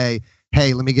and say,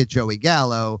 hey, let me get Joey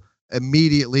Gallo,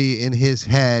 immediately in his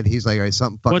head, he's like, all right,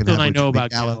 something fucking happened. What do I know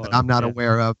about Gallo that I'm not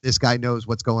aware of? This guy knows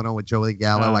what's going on with Joey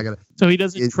Gallo. So he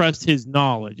doesn't trust his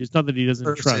knowledge. It's not that he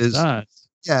doesn't trust us.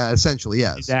 Yeah, essentially,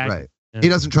 yes. Exactly. Right. Yeah. He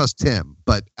doesn't trust Tim,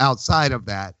 but outside of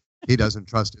that, he doesn't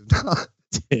trust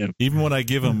him. Even when I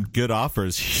give him good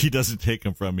offers, he doesn't take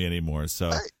them from me anymore. So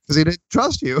because he didn't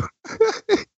trust you.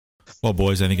 Well,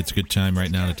 boys, I think it's a good time right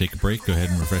now to take a break. Go ahead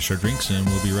and refresh our drinks, and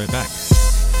we'll be right back.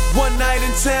 One night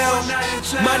in town,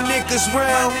 my niggas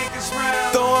round,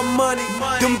 throwing money,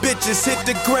 them bitches hit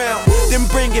the ground, then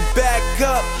bring it back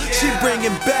up, she bring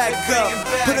it back up,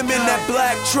 put them in that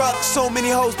black truck, so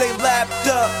many hoes they lapped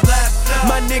up,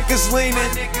 my niggas leaning,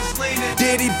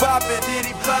 Diddy bopping,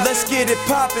 let's get it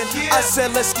poppin', I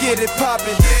said let's get it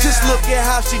poppin', just look at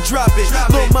how she drop it,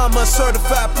 Lil' mama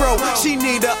certified pro, she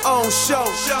need her own show,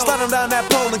 slide on down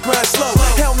that pole and grind slow,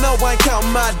 hell no I ain't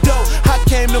counting my dough, I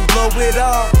came to blow it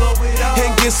all,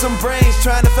 and get some brains,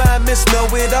 trying to find Miss Know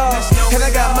It All. And I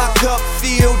got my cup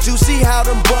filled, you see how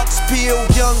them bucks peel,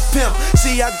 young pimp.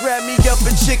 See, I grab me up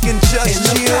and chicken just chill.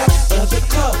 In the back of the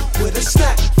club with a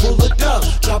snack full of dough,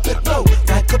 drop it low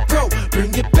like a pro,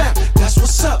 bring it back. That's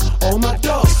what's up. All my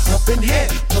dogs up in here,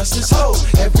 plus his hoes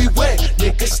everywhere.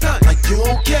 Niggas stunt like you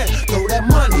don't care. Throw that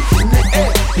money in the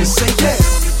air and say yeah.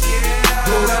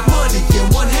 Throw that money in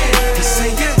one hand and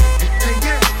say yeah.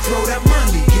 Throw that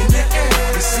money in the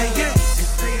air and say yeah.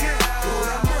 Throw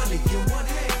that money in one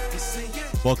hand and say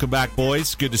yeah. Welcome back,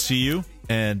 boys. Good to see you.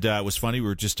 And it was funny. We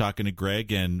were just talking to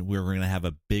Greg, and we're going to have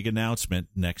a big announcement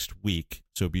next week.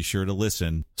 So be sure to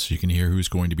listen so you can hear who's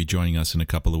going to be joining us in a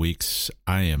couple of weeks.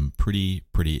 I am pretty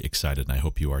excited, and I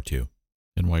hope you are too.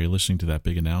 And while you're listening to that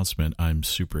big announcement, I'm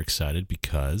super excited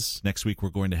because next week we're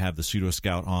going to have the Pseudo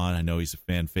Scout on. I know he's a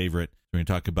fan favorite. We're going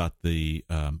to talk about the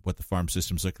what the farm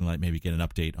system's looking like, maybe get an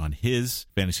update on his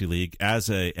fantasy league. As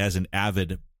an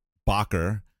avid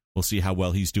Bacher, we'll see how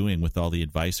well he's doing with all the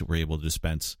advice that we're able to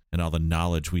dispense and all the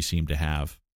knowledge we seem to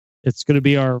have. It's going to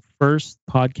be our first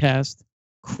podcast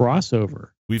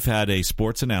crossover. We've had a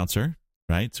sports announcer,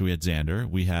 right? So we had Xander.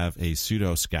 We have a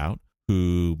Pseudo Scout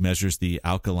who measures the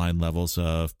alkaline levels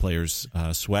of players'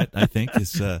 sweat, I think,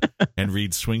 and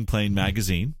reads Swing Plane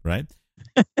magazine, right?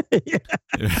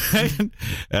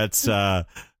 That's and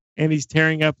he's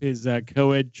tearing up his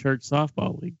co-ed church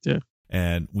softball league too.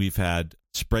 And we've had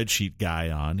spreadsheet guy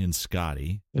on in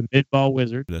Scotty, the mid-ball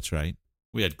wizard. That's right.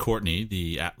 We had Courtney,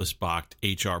 the Atlas Bocht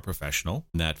HR professional,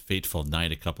 on that fateful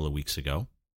night a couple of weeks ago.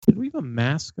 Did we have a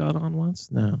mascot on once?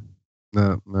 No.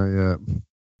 No, not yet.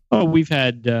 Oh, we've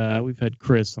had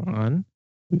Chris on.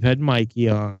 We've had Mikey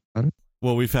on.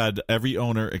 Well, we've had every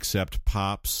owner except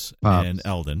Pops. And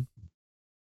Eldon.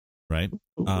 Right?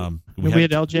 We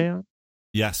had LJ on?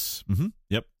 Yes. Mm-hmm.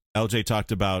 Yep. LJ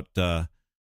talked about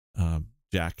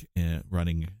Jack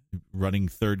running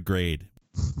third grade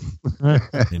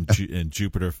in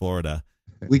Jupiter, Florida.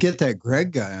 We get that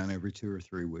Greg guy on every 2 or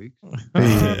 3 weeks. Oh, nice.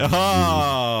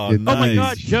 Oh my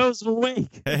God, Joe's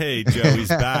awake. Hey, Joe, he's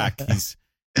back.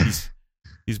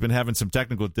 He's been having some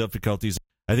technical difficulties.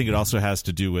 I think it also has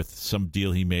to do with some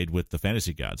deal he made with the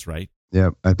Fantasy Gods, right? Yeah,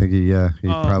 I think he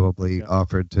probably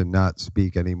offered to not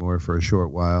speak anymore for a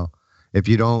short while. If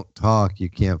you don't talk, you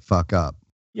can't fuck up.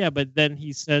 Yeah, but then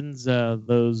he sends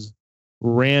those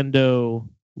rando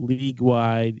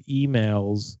league-wide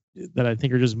emails that I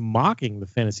think are just mocking the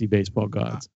fantasy baseball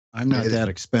gods. I'm not that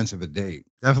expensive a date.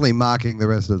 Definitely mocking the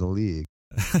rest of the league.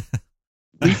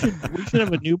 We should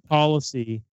have a new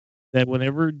policy that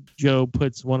whenever Joe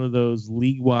puts one of those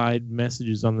league-wide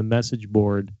messages on the message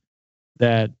board,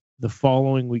 that the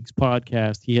following week's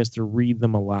podcast, he has to read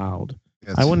them aloud.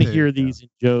 I want to hear these in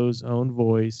Joe's own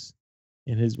voice.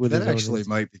 That actually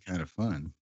might be kind of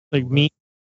fun. Like mean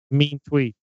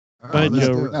tweet. Joe.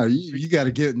 No, you got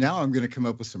to get. Now I'm going to come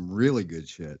up with some really good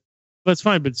shit. That's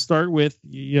fine, but start with,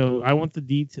 I want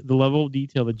the level of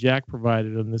detail that Jack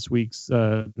provided on this week's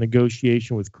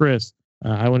negotiation with Chris.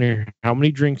 I want to hear how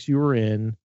many drinks you were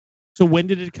in. So when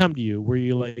did it come to you? Were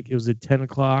you like, it was at 10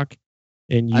 o'clock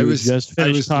and you just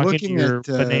finished talking to your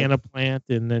banana plant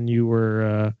and then you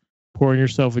were pouring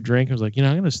yourself a drink? I was like, I'm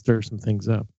going to stir some things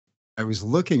up. I was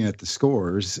looking at the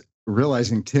scores,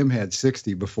 realizing Tim had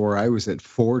 60 before I was at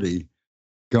 40,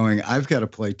 going, I've got to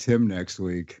play Tim next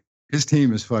week. His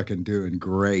team is fucking doing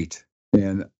great.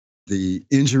 And the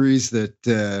injuries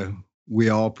that we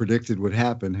all predicted would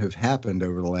happen have happened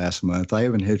over the last month. I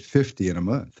haven't hit 50 in a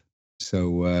month.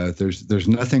 So there's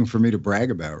nothing for me to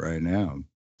brag about right now.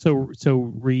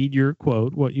 So read your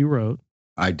quote, what you wrote.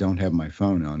 I don't have my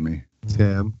phone on me.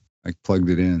 Tim. I plugged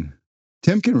it in.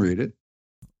 Tim can read it.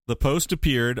 The post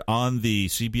appeared on the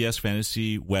CBS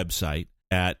Fantasy website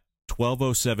at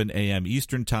 12:07 a.m.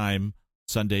 Eastern Time,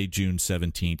 Sunday, June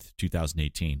 17th,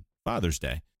 2018, Father's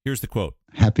Day. Here's the quote.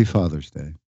 Happy Father's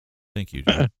Day. Thank you,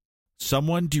 John.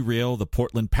 Someone derail the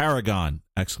Portland Paragon! !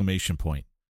 I'm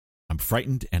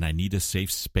frightened and I need a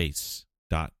safe space. ...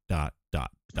 I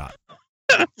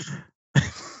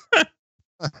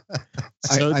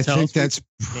think that's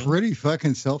pretty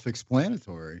fucking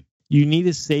self-explanatory. You need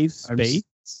a safe space?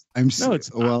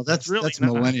 That's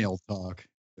millennial talk.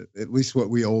 At least what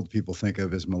we old people think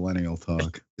of as millennial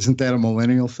talk. Isn't that a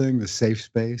millennial thing, the safe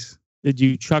space? Did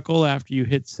you chuckle after you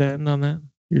hit send on that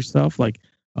yourself? Like,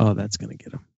 oh, that's going to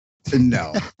get him.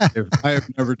 No, I have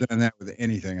never done that with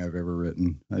anything I've ever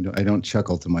written. I don't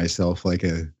chuckle to myself like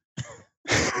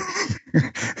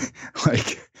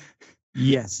like.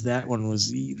 Yes, that one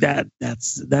was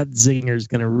that zinger's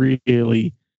going to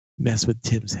really mess with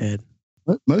Tim's head.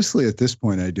 Mostly at this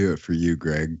point, I do it for you,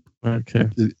 Greg. Okay.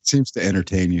 It seems to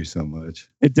entertain you so much.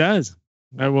 It does.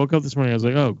 I woke up this morning. I was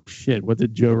like, oh, shit. What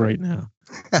did Joe write now?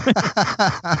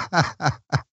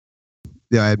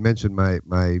 Yeah, I had mentioned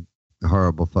my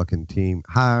horrible fucking team.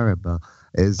 Horrible.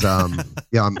 Is, I'm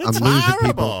losing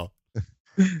people.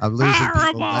 I'm losing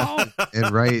people left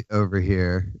and right over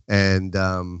here. And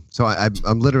so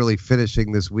I'm literally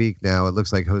finishing this week now. It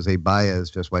looks like Jose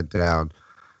Baez just went down.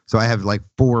 So I have like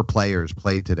 4 players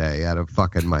play today out of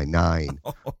fucking my 9.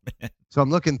 Oh, man. So I'm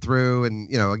looking through and,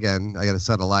 again, I got to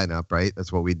set a lineup, right?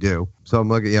 That's what we do. So I'm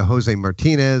looking at Jose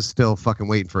Martinez, still fucking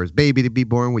waiting for his baby to be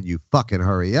born. Would you fucking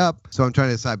hurry up? So I'm trying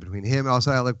to decide between him.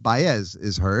 Also, I look, Baez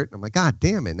is hurt. I'm like, God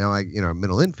damn it. Now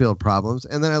middle infield problems.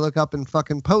 And then I look up and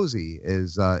fucking Posey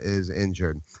is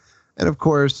injured. And of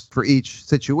course, for each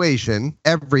situation,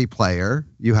 every player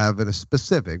you have in a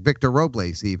specific. Victor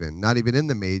Robles, not even in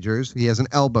the majors, he has an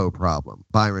elbow problem.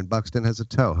 Byron Buxton has a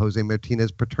toe. Jose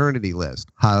Martinez paternity list.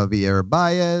 Javier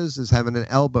Baez is having an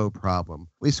elbow problem.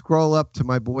 We scroll up to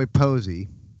my boy Posey,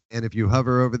 and if you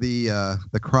hover over the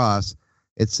cross,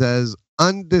 it says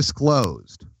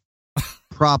undisclosed,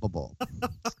 probable.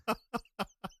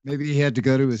 Maybe he had to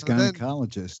go to his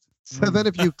gynecologist. So then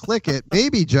if you click it,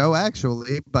 maybe, Joe,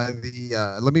 actually, by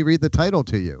the, let me read the title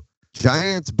to you.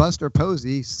 Giants Buster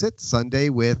Posey sits Sunday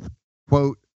with,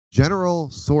 quote, general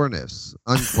soreness,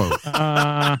 unquote.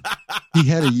 He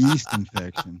had a yeast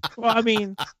infection. Well, I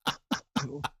mean,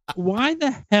 why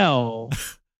the hell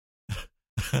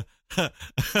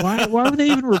Why would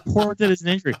they even report that as an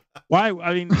injury? Why?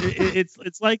 I mean,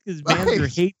 it's like his manager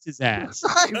hates his ass.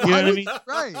 Right. You know what I mean?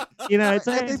 Right. You know, it's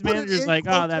like And they his put it manager's in like,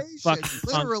 oh, that fucking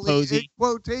quotations, punk literally in Posey.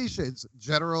 quotations,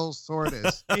 general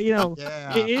soreness. You know,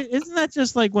 Yeah. isn't that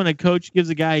just like when a coach gives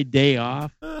a guy a day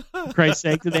off? For Christ's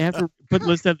sake, do they have to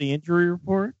list out the injury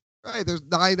report? Right. There's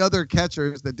 9 other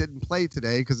catchers that didn't play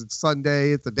today because it's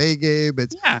Sunday. It's a day game.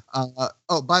 It's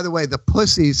oh, by the way, the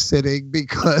pussy's sitting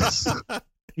because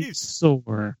he's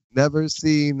sore. Never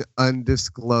seen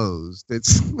undisclosed.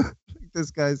 It's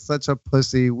this guy's such a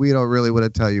pussy. We don't really want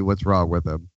to tell you what's wrong with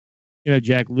him. You know,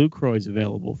 Jack Lucroy's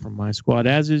available from my squad,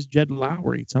 as is Jed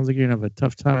Lowry. It sounds like you're gonna have a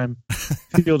tough time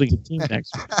fielding a team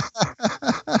next week.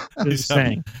 Just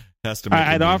saying.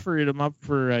 I'd offer him up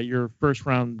for your first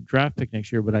round draft pick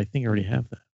next year, but I think I already have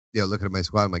that. Yeah, looking at my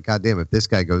squad, I'm like, God damn, if this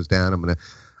guy goes down,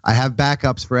 I have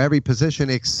backups for every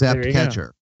position except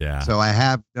catcher. Yeah. So I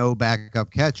have no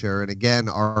backup catcher. And again,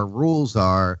 our rules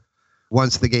are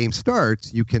once the game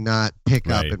starts, you cannot pick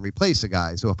up and replace a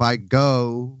guy. So if I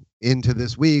go into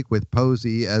this week with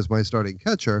Posey as my starting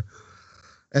catcher,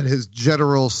 and his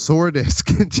general soreness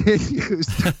continues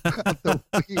throughout the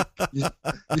week.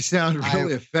 You sound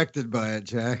really affected by it,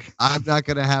 Jack. I'm not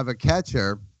going to have a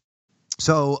catcher.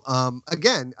 So,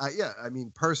 again, I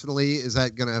mean, personally, is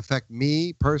that going to affect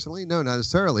me personally? No, not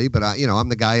necessarily. But, I'm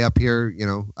the guy up here,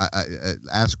 I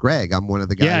ask Greg. I'm one of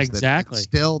the guys that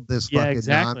instilled this fucking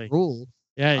non-rule.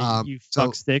 Yeah, you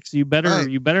fuck sticks. You better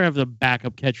have the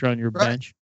backup catcher on your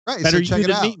bench. Right. Better so check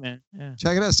it out. Me, man. Yeah.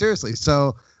 Check it out. Seriously.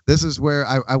 So this is where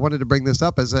I wanted to bring this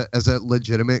up as a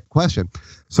legitimate question.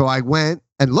 So I went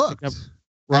and looked at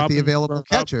the available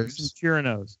catchers.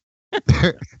 Chirinos.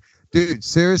 Dude,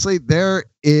 seriously, there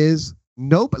is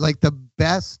the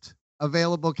best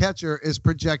available catcher is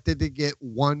projected to get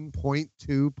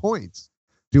 1.2 points.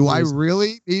 Do I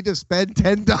really need to spend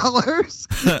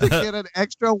 $10 to get an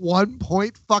extra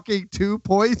 1.2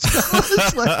 points?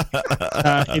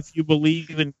 If you believe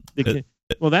in the,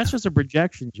 well, that's just a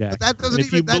projection, Jack. But that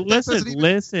doesn't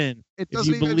listen.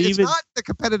 It's not the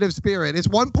competitive spirit. It's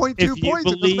 1.2 points.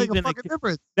 It doesn't make a fucking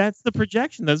difference. That's the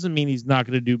projection. Doesn't mean he's not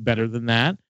going to do better than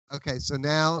that. Okay, so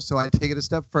I take it a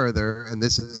step further, and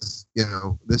this is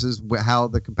how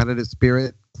the competitive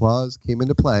spirit clause came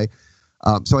into play.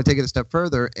 So I take it a step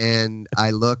further, and I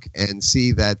look and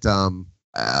see that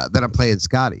that I'm playing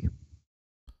Scotty.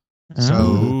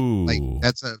 So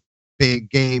that's a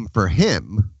big game for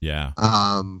him. Yeah.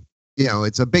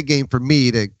 It's a big game for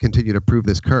me to continue to prove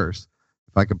this curse.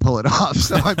 If I can pull it off,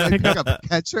 so I might pick up a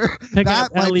catcher. That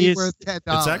might be worth $10.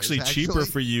 It's actually cheaper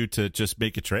for you to just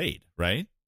make a trade, right?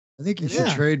 I think you should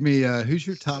trade me. Who's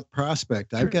your top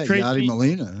prospect? I've got Yadi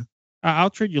Molina.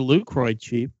 I'll trade you Lucroy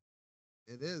cheap.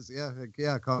 It is, yeah.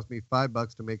 It cost me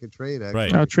 $5 to make a trade. Actually.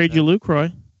 Right. I'll trade you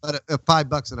Lucroy. But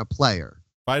 $5 in a player.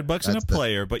 $5 in a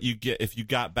player, but if you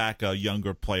got back a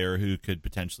younger player who could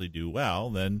potentially do well,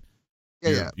 then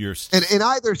you're and in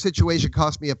either situation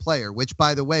cost me a player, which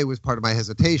by the way was part of my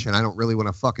hesitation. I don't really want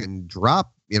to fucking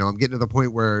drop. I'm getting to the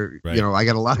point where I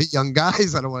got a lot of young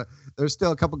guys. I don't want to. There's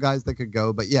still a couple guys that could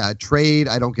go, but a trade.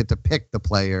 I don't get to pick the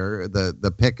player.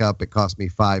 The pickup, it cost me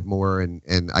 $5 more,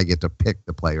 and I get to pick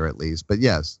the player at least. But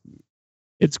yes,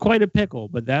 it's quite a pickle.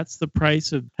 But that's the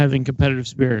price of having competitive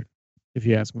spirit, if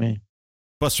you ask me.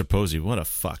 Buster Posey, what a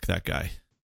fuck that guy.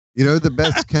 The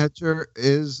best catcher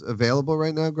is available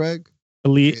right now, Greg.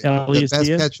 Elias the best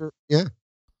Diaz? Catcher, yeah.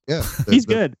 He's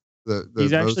good.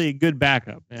 He's actually a good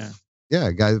backup. Yeah,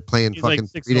 a guy playing fucking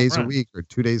 3 days a week or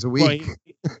 2 days a week. Well,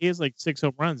 he has 6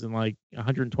 home runs and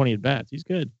 120 at bats. He's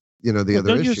good. The other issue.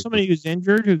 Don't you have somebody who's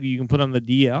injured who you can put on the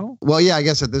DL? Well, I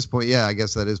guess at this point, I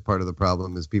guess that is part of the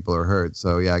problem is people are hurt.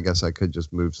 So I guess I could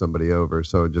just move somebody over.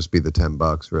 So it'd just be the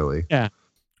 $10 really. Yeah.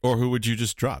 Or who would you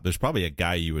just drop? There's probably a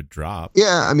guy you would drop.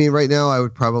 Yeah, I mean, right now I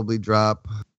would probably drop.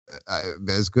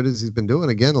 As good as he's been doing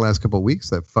again the last couple of weeks,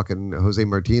 that fucking Jose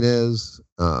Martinez,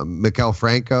 Maikel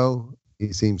Franco,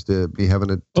 he seems to be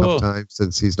having a tough time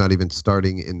since he's not even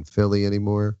starting in Philly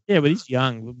anymore. Yeah, but he's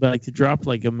young. But to drop a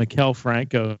Maikel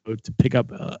Franco to pick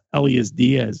up Elias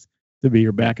Diaz to be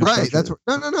your backup. Right. That's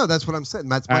no. That's what I'm saying.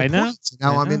 That's my point.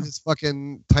 Now I'm in this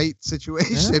fucking tight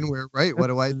situation where what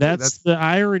do I do? That's the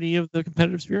irony of the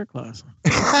competitive spirit class.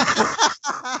 You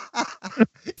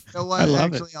know what?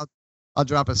 Actually, I'll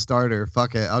drop a starter.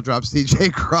 Fuck it. I'll drop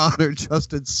CJ Cron or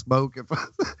Justin Smoke.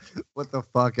 What the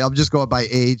fuck? I'm just going by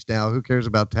age now. Who cares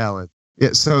about talent?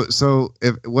 Yeah. So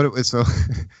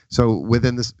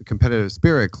within this competitive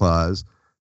spirit clause,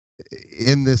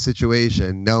 in this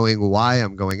situation, knowing why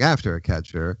I'm going after a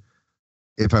catcher,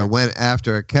 if I went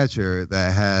after a catcher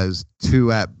that has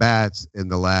 2 at bats in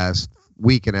the last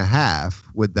week and a half,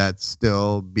 would that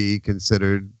still be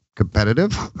considered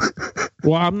competitive?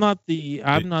 Well, I'm not the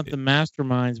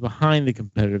masterminds behind the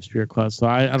competitive spirit clause, so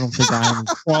I don't think I'm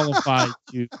qualified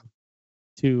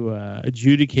to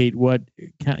adjudicate what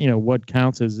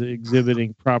counts as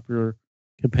exhibiting proper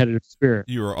competitive spirit.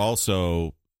 You were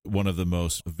also one of the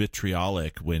most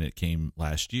vitriolic when it came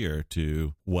last year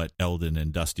to what Eldon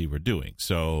and Dusty were doing.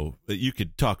 So you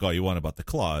could talk all you want about the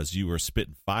clause. You were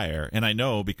spitting fire. And I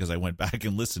know because I went back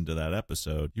and listened to that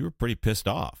episode, you were pretty pissed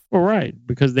off. Well, right,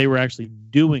 because they were actually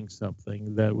doing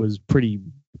something that was pretty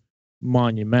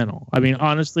monumental. I mean,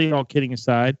 honestly, all kidding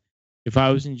aside, if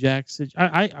I was in Jack's situation,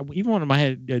 I even when I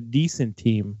had a decent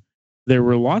team, there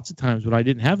were lots of times when I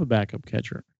didn't have a backup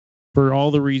catcher for all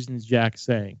the reasons Jack's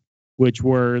saying, which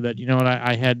were that,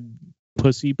 I had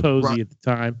Pussy Posey at the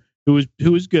time, who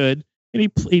was good,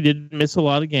 and he did miss a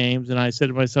lot of games. And I said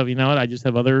to myself, I just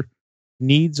have other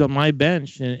needs on my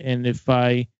bench, and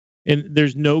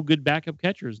there's no good backup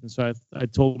catchers. And so I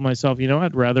told myself,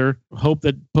 I'd rather hope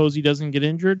that Posey doesn't get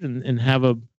injured and have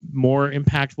a more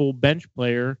impactful bench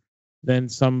player than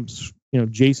some,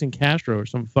 Jason Castro or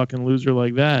some fucking loser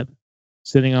like that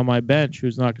sitting on my bench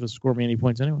who's not going to score me any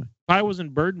points anyway. If I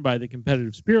wasn't burdened by the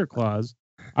competitive spirit clause,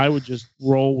 I would just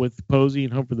roll with Posey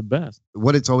and hope for the best.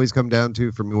 What it's always come down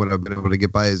to for me, what I've been able to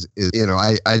get by is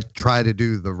I try to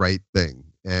do the right thing.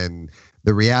 And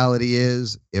the reality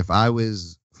is, if I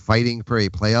was fighting for a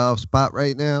playoff spot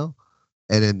right now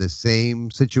and in the same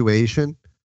situation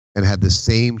and had the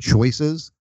same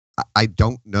choices, I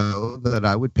don't know that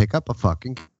I would pick up a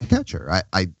fucking catcher.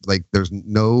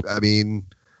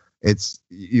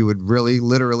 You would really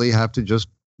literally have to just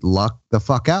luck the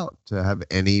fuck out to have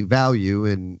any value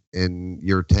in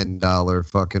your $10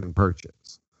 fucking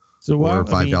purchase. Or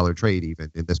 $5 trade even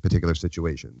in this particular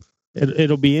situation.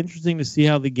 It'll be interesting to see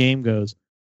how the game goes,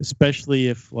 especially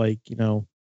if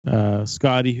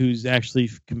Scotty, who's actually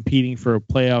competing for a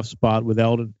playoff spot with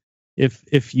Eldon,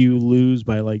 if you lose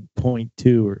by like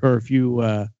 0.2 or if you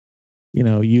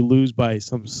you lose by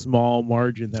some small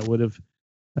margin that would have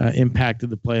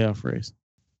impacted the playoff race.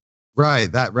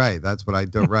 Right. That's what I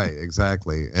do. Right.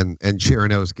 Exactly. And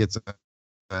Chirinos gets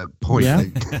a point. Yeah.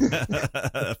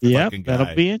 Yep.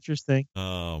 That'll be interesting.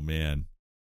 Oh man.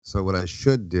 So what I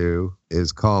should do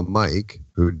is call Mike,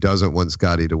 who doesn't want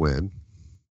Scotty to win,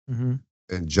 and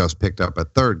just picked up a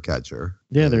third catcher.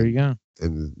 Yeah. There you go.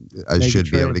 And I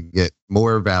should be able to get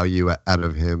more value out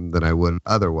of him than I would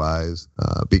otherwise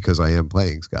because I am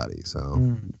playing Scotty.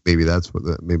 So maybe that's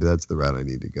the route I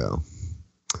need to go.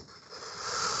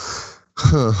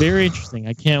 Very interesting.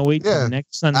 I can't wait till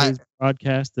next Sunday's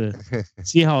broadcast to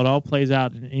see how it all plays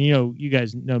out. And you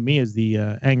guys know me as the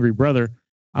angry brother.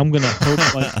 I'm gonna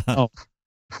hope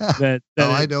that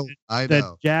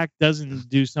Jack doesn't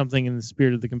do something in the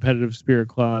spirit of the competitive spirit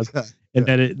clause, and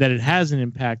that it has an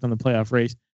impact on the playoff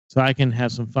race, so I can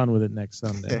have some fun with it next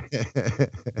Sunday.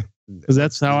 Because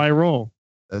that's how I roll.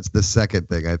 That's the second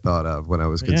thing I thought of when I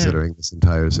was considering this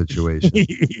entire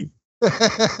situation.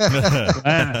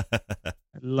 I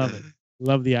love it.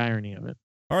 Love the irony of it.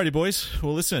 Alrighty, boys.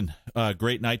 Well, listen,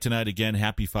 great night tonight. Again,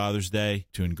 happy Father's Day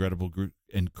to an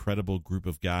incredible group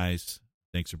of guys.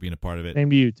 Thanks for being a part of it. Same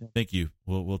to you, Tim. Thank you.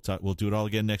 We'll talk. We'll do it all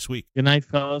again next week. Good night,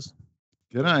 fellas.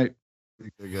 Good night.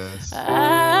 I guess.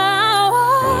 I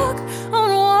walk on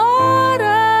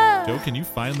water. Joe, can you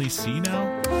finally see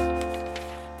now?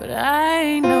 But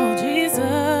I know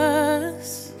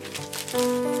Jesus.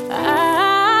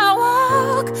 I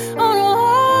walk on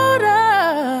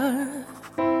water,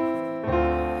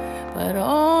 but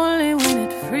only when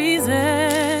it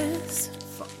freezes.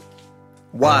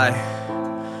 Why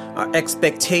are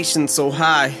expectations so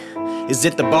high? Is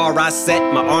it the bar I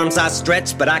set, my arms I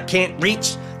stretch, but I can't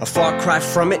reach? A far cry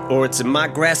from it, or it's in my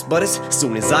grasp, but as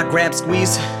soon as I grab,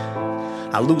 squeeze,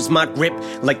 I lose my grip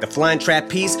like the flying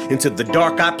trapeze. Into the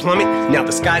dark I plummet, now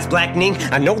the sky's blackening.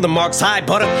 I know the mark's high,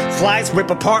 butterflies rip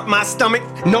apart my stomach,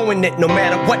 knowing that no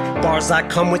matter what bars I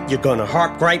come with, you're gonna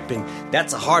harp gripe, and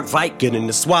that's a hard fight getting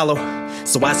to swallow.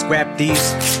 So I scrap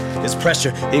these, as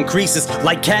pressure increases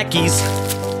like khakis.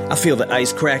 I feel the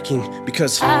ice cracking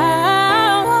because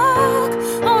I walk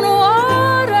on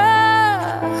water,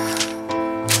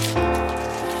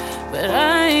 but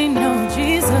I know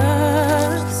Jesus.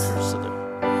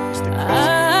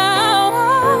 I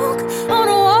walk on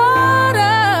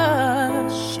water,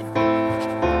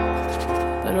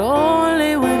 but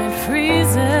only when it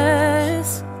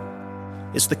freezes.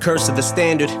 it's the curse of the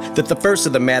standard that the first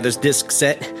of the Mathers disc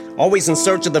set. Always in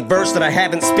search of the verse that I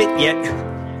haven't spit yet.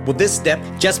 Will this step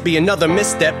just be another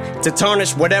misstep to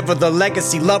tarnish whatever the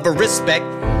legacy, love, or respect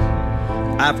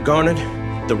I've garnered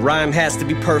The rhyme has to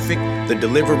be perfect, the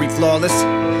delivery flawless.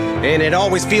 And it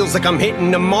always feels like I'm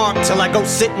hitting the mark till I go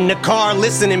sit in the car,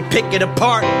 listen and pick it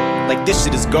apart. Like this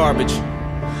shit is garbage.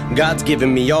 God's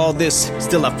given me all this,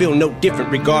 still I feel no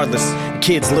different regardless.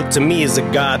 Kids look to me as a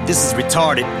god, this is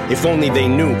retarded. If only they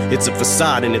knew, it's a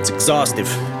facade and it's exhaustive.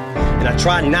 And I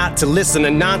try not to listen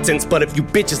to nonsense, but if you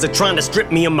bitches are trying to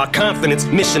strip me of my confidence,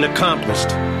 mission accomplished.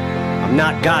 I'm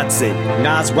not God sent,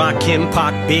 Nas, Rakim,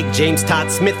 Pac, Big, James, Todd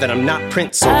Smith, and I'm not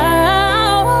Prince. So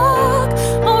I walk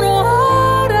on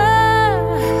water,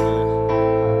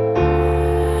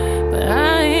 but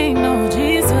I ain't no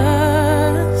Jesus.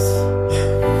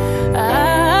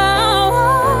 I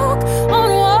walk on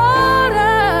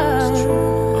water,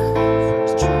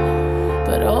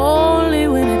 but only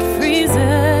when it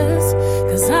freezes,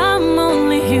 'cause I'm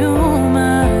only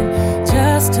human,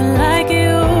 just like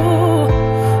you,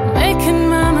 making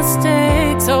my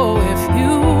mistakes. Oh, if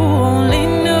you only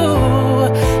knew,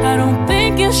 I don't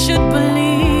think you should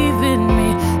believe in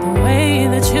me the way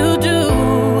that you do,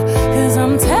 'cause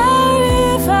I'm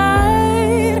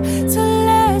terrified to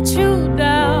let you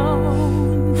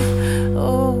down.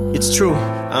 Oh, it's true,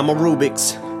 I'm a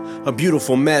Rubik's, a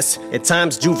beautiful mess. At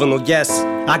times juvenile, yes,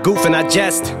 I goof and I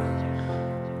jest.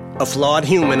 A flawed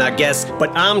human, I guess,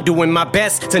 but I'm doing my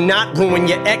best to not ruin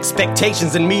your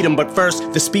expectations and meet 'em. But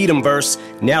first, the speed 'em verse.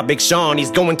 Now Big Sean,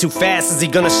 he's going too fast. Is he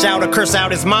gonna shout or curse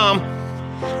out his mom?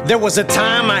 There was a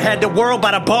time I had the world by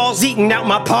the balls eating out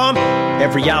my palm.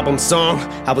 Every album song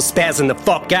I was spazzing the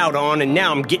fuck out on, and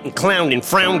now I'm getting clowned and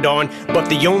frowned on. But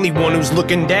the only one who's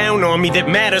looking down on me that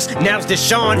matters now's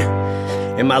Deshaun.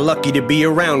 Am I lucky to be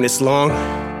around this long?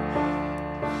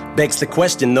 Begs the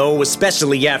question though,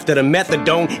 especially after the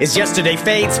methadone is yesterday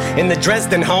fades and the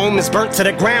Dresden home is burnt to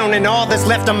the ground and all that's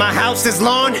left of my house is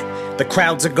lawn. The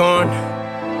crowds are gone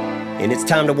and it's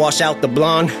time to wash out the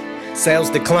blonde. Sales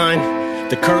decline,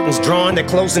 the curtains drawn, they're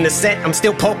closing the set. I'm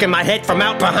still poking my head from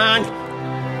out behind.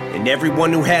 And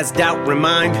everyone who has doubt,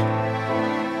 remind.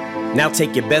 Now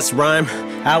take your best rhyme,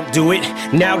 outdo it,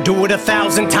 now do it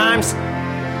 1,000 times.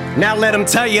 Now let them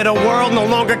tell you the world no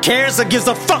longer cares or gives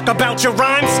a fuck about your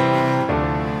rhymes.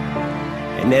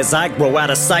 And as I grow out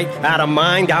of sight, out of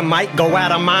mind, I might go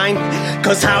out of mind.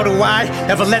 'Cause how do I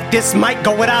ever let this mic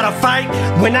go without a fight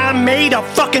when I made a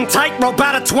fucking tightrope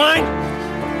out of twine?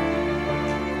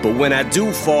 But when I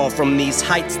do fall from these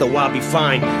heights, though I'll be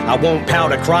fine. I won't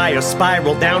pout or cry or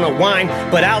spiral down or whine,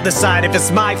 but I'll decide if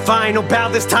it's my final bow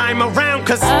this time around.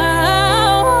 'Cause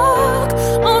I walk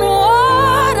on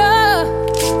water,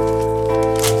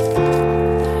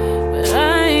 but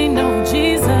I ain't no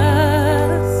Jesus.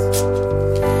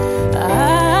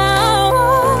 I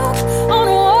walk on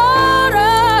water,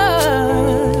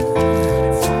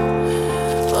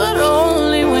 but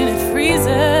only when it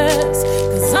freezes,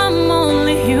 'cause I'm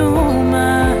only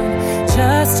human,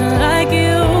 just like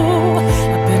you.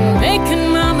 I've been making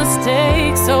my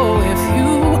mistakes, so if you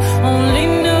only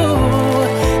knew,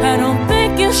 I don't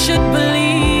think you should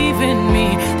believe in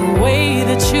me the way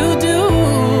that you do,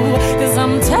 'cause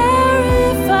I'm terrified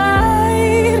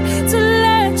to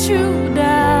let you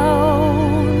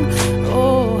down.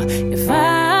 Oh, if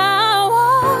I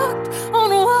walked on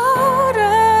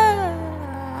water,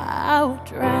 I would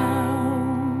drown.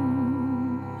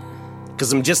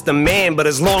 'cause I'm just a man, but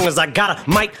as long as I got a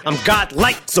mic, I'm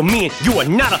godlike. So me and you are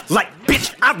not alike,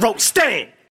 bitch. I wrote Stan.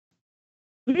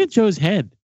 Look at Joe's head.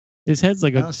 His head's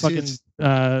like a Oh, see, fucking it's-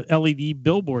 LED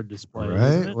billboard display. isn't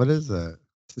Right? it? What is that?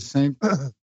 It's the same.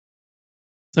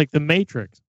 It's like the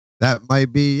Matrix. That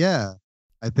might be, yeah.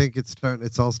 I think it's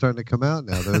all starting to come out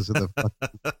now. Those are the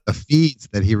the feeds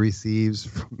that he receives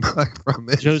from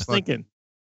his Joe's fucking- thinking.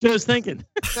 Joe's thinking.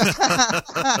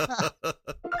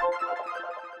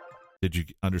 Did you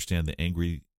understand the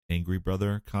angry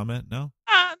brother comment? No?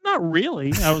 Not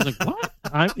really. I was like, what?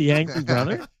 I'm the angry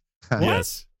brother?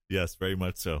 What? Yes, very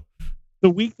much so. The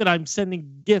week that I'm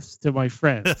sending gifts to my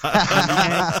friends. I'm the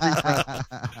angry brother.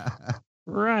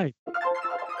 Right.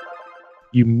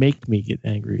 You make me get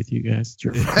angry with you guys. It's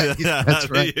your fault. That's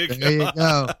right. There There you you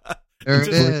go. There it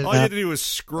is. All you had to do was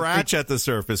scratch at the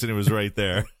surface, and it was right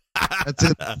there. That's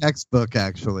in the textbook,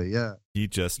 actually. Yeah. He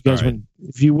just Because all right.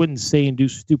 if you wouldn't say and do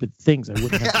stupid things, I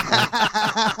wouldn't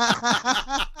have.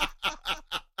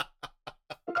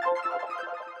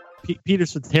 Peter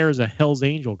Cetera is a Hell's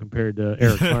Angel compared to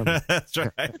Eric Carmen. That's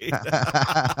right.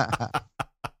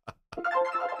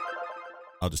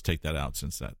 I'll just take that out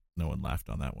since no one laughed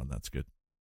on that one. That's good.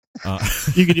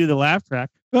 You could do the laugh track.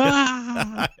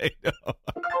 Ah, I know.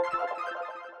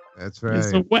 That's right.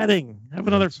 it's a wedding. Have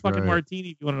another That's fucking right. martini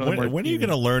if you want another martini. When are you going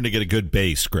to learn to get a good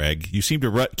base, Greg? You seem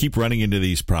to keep running into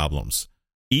these problems.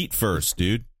 Eat first,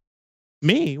 dude.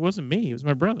 Me? It wasn't me. It was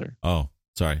my brother. Oh,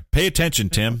 sorry. Pay attention,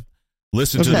 Tim.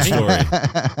 Listen to the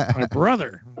story. My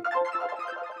brother.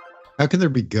 How can there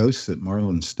be ghosts at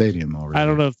Marlins Stadium already? I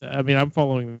don't know if I'm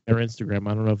following their Instagram.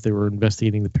 I don't know if they were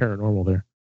investigating the paranormal there.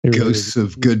 Ghosts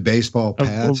of good baseball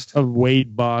past of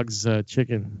Wade Boggs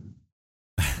chicken.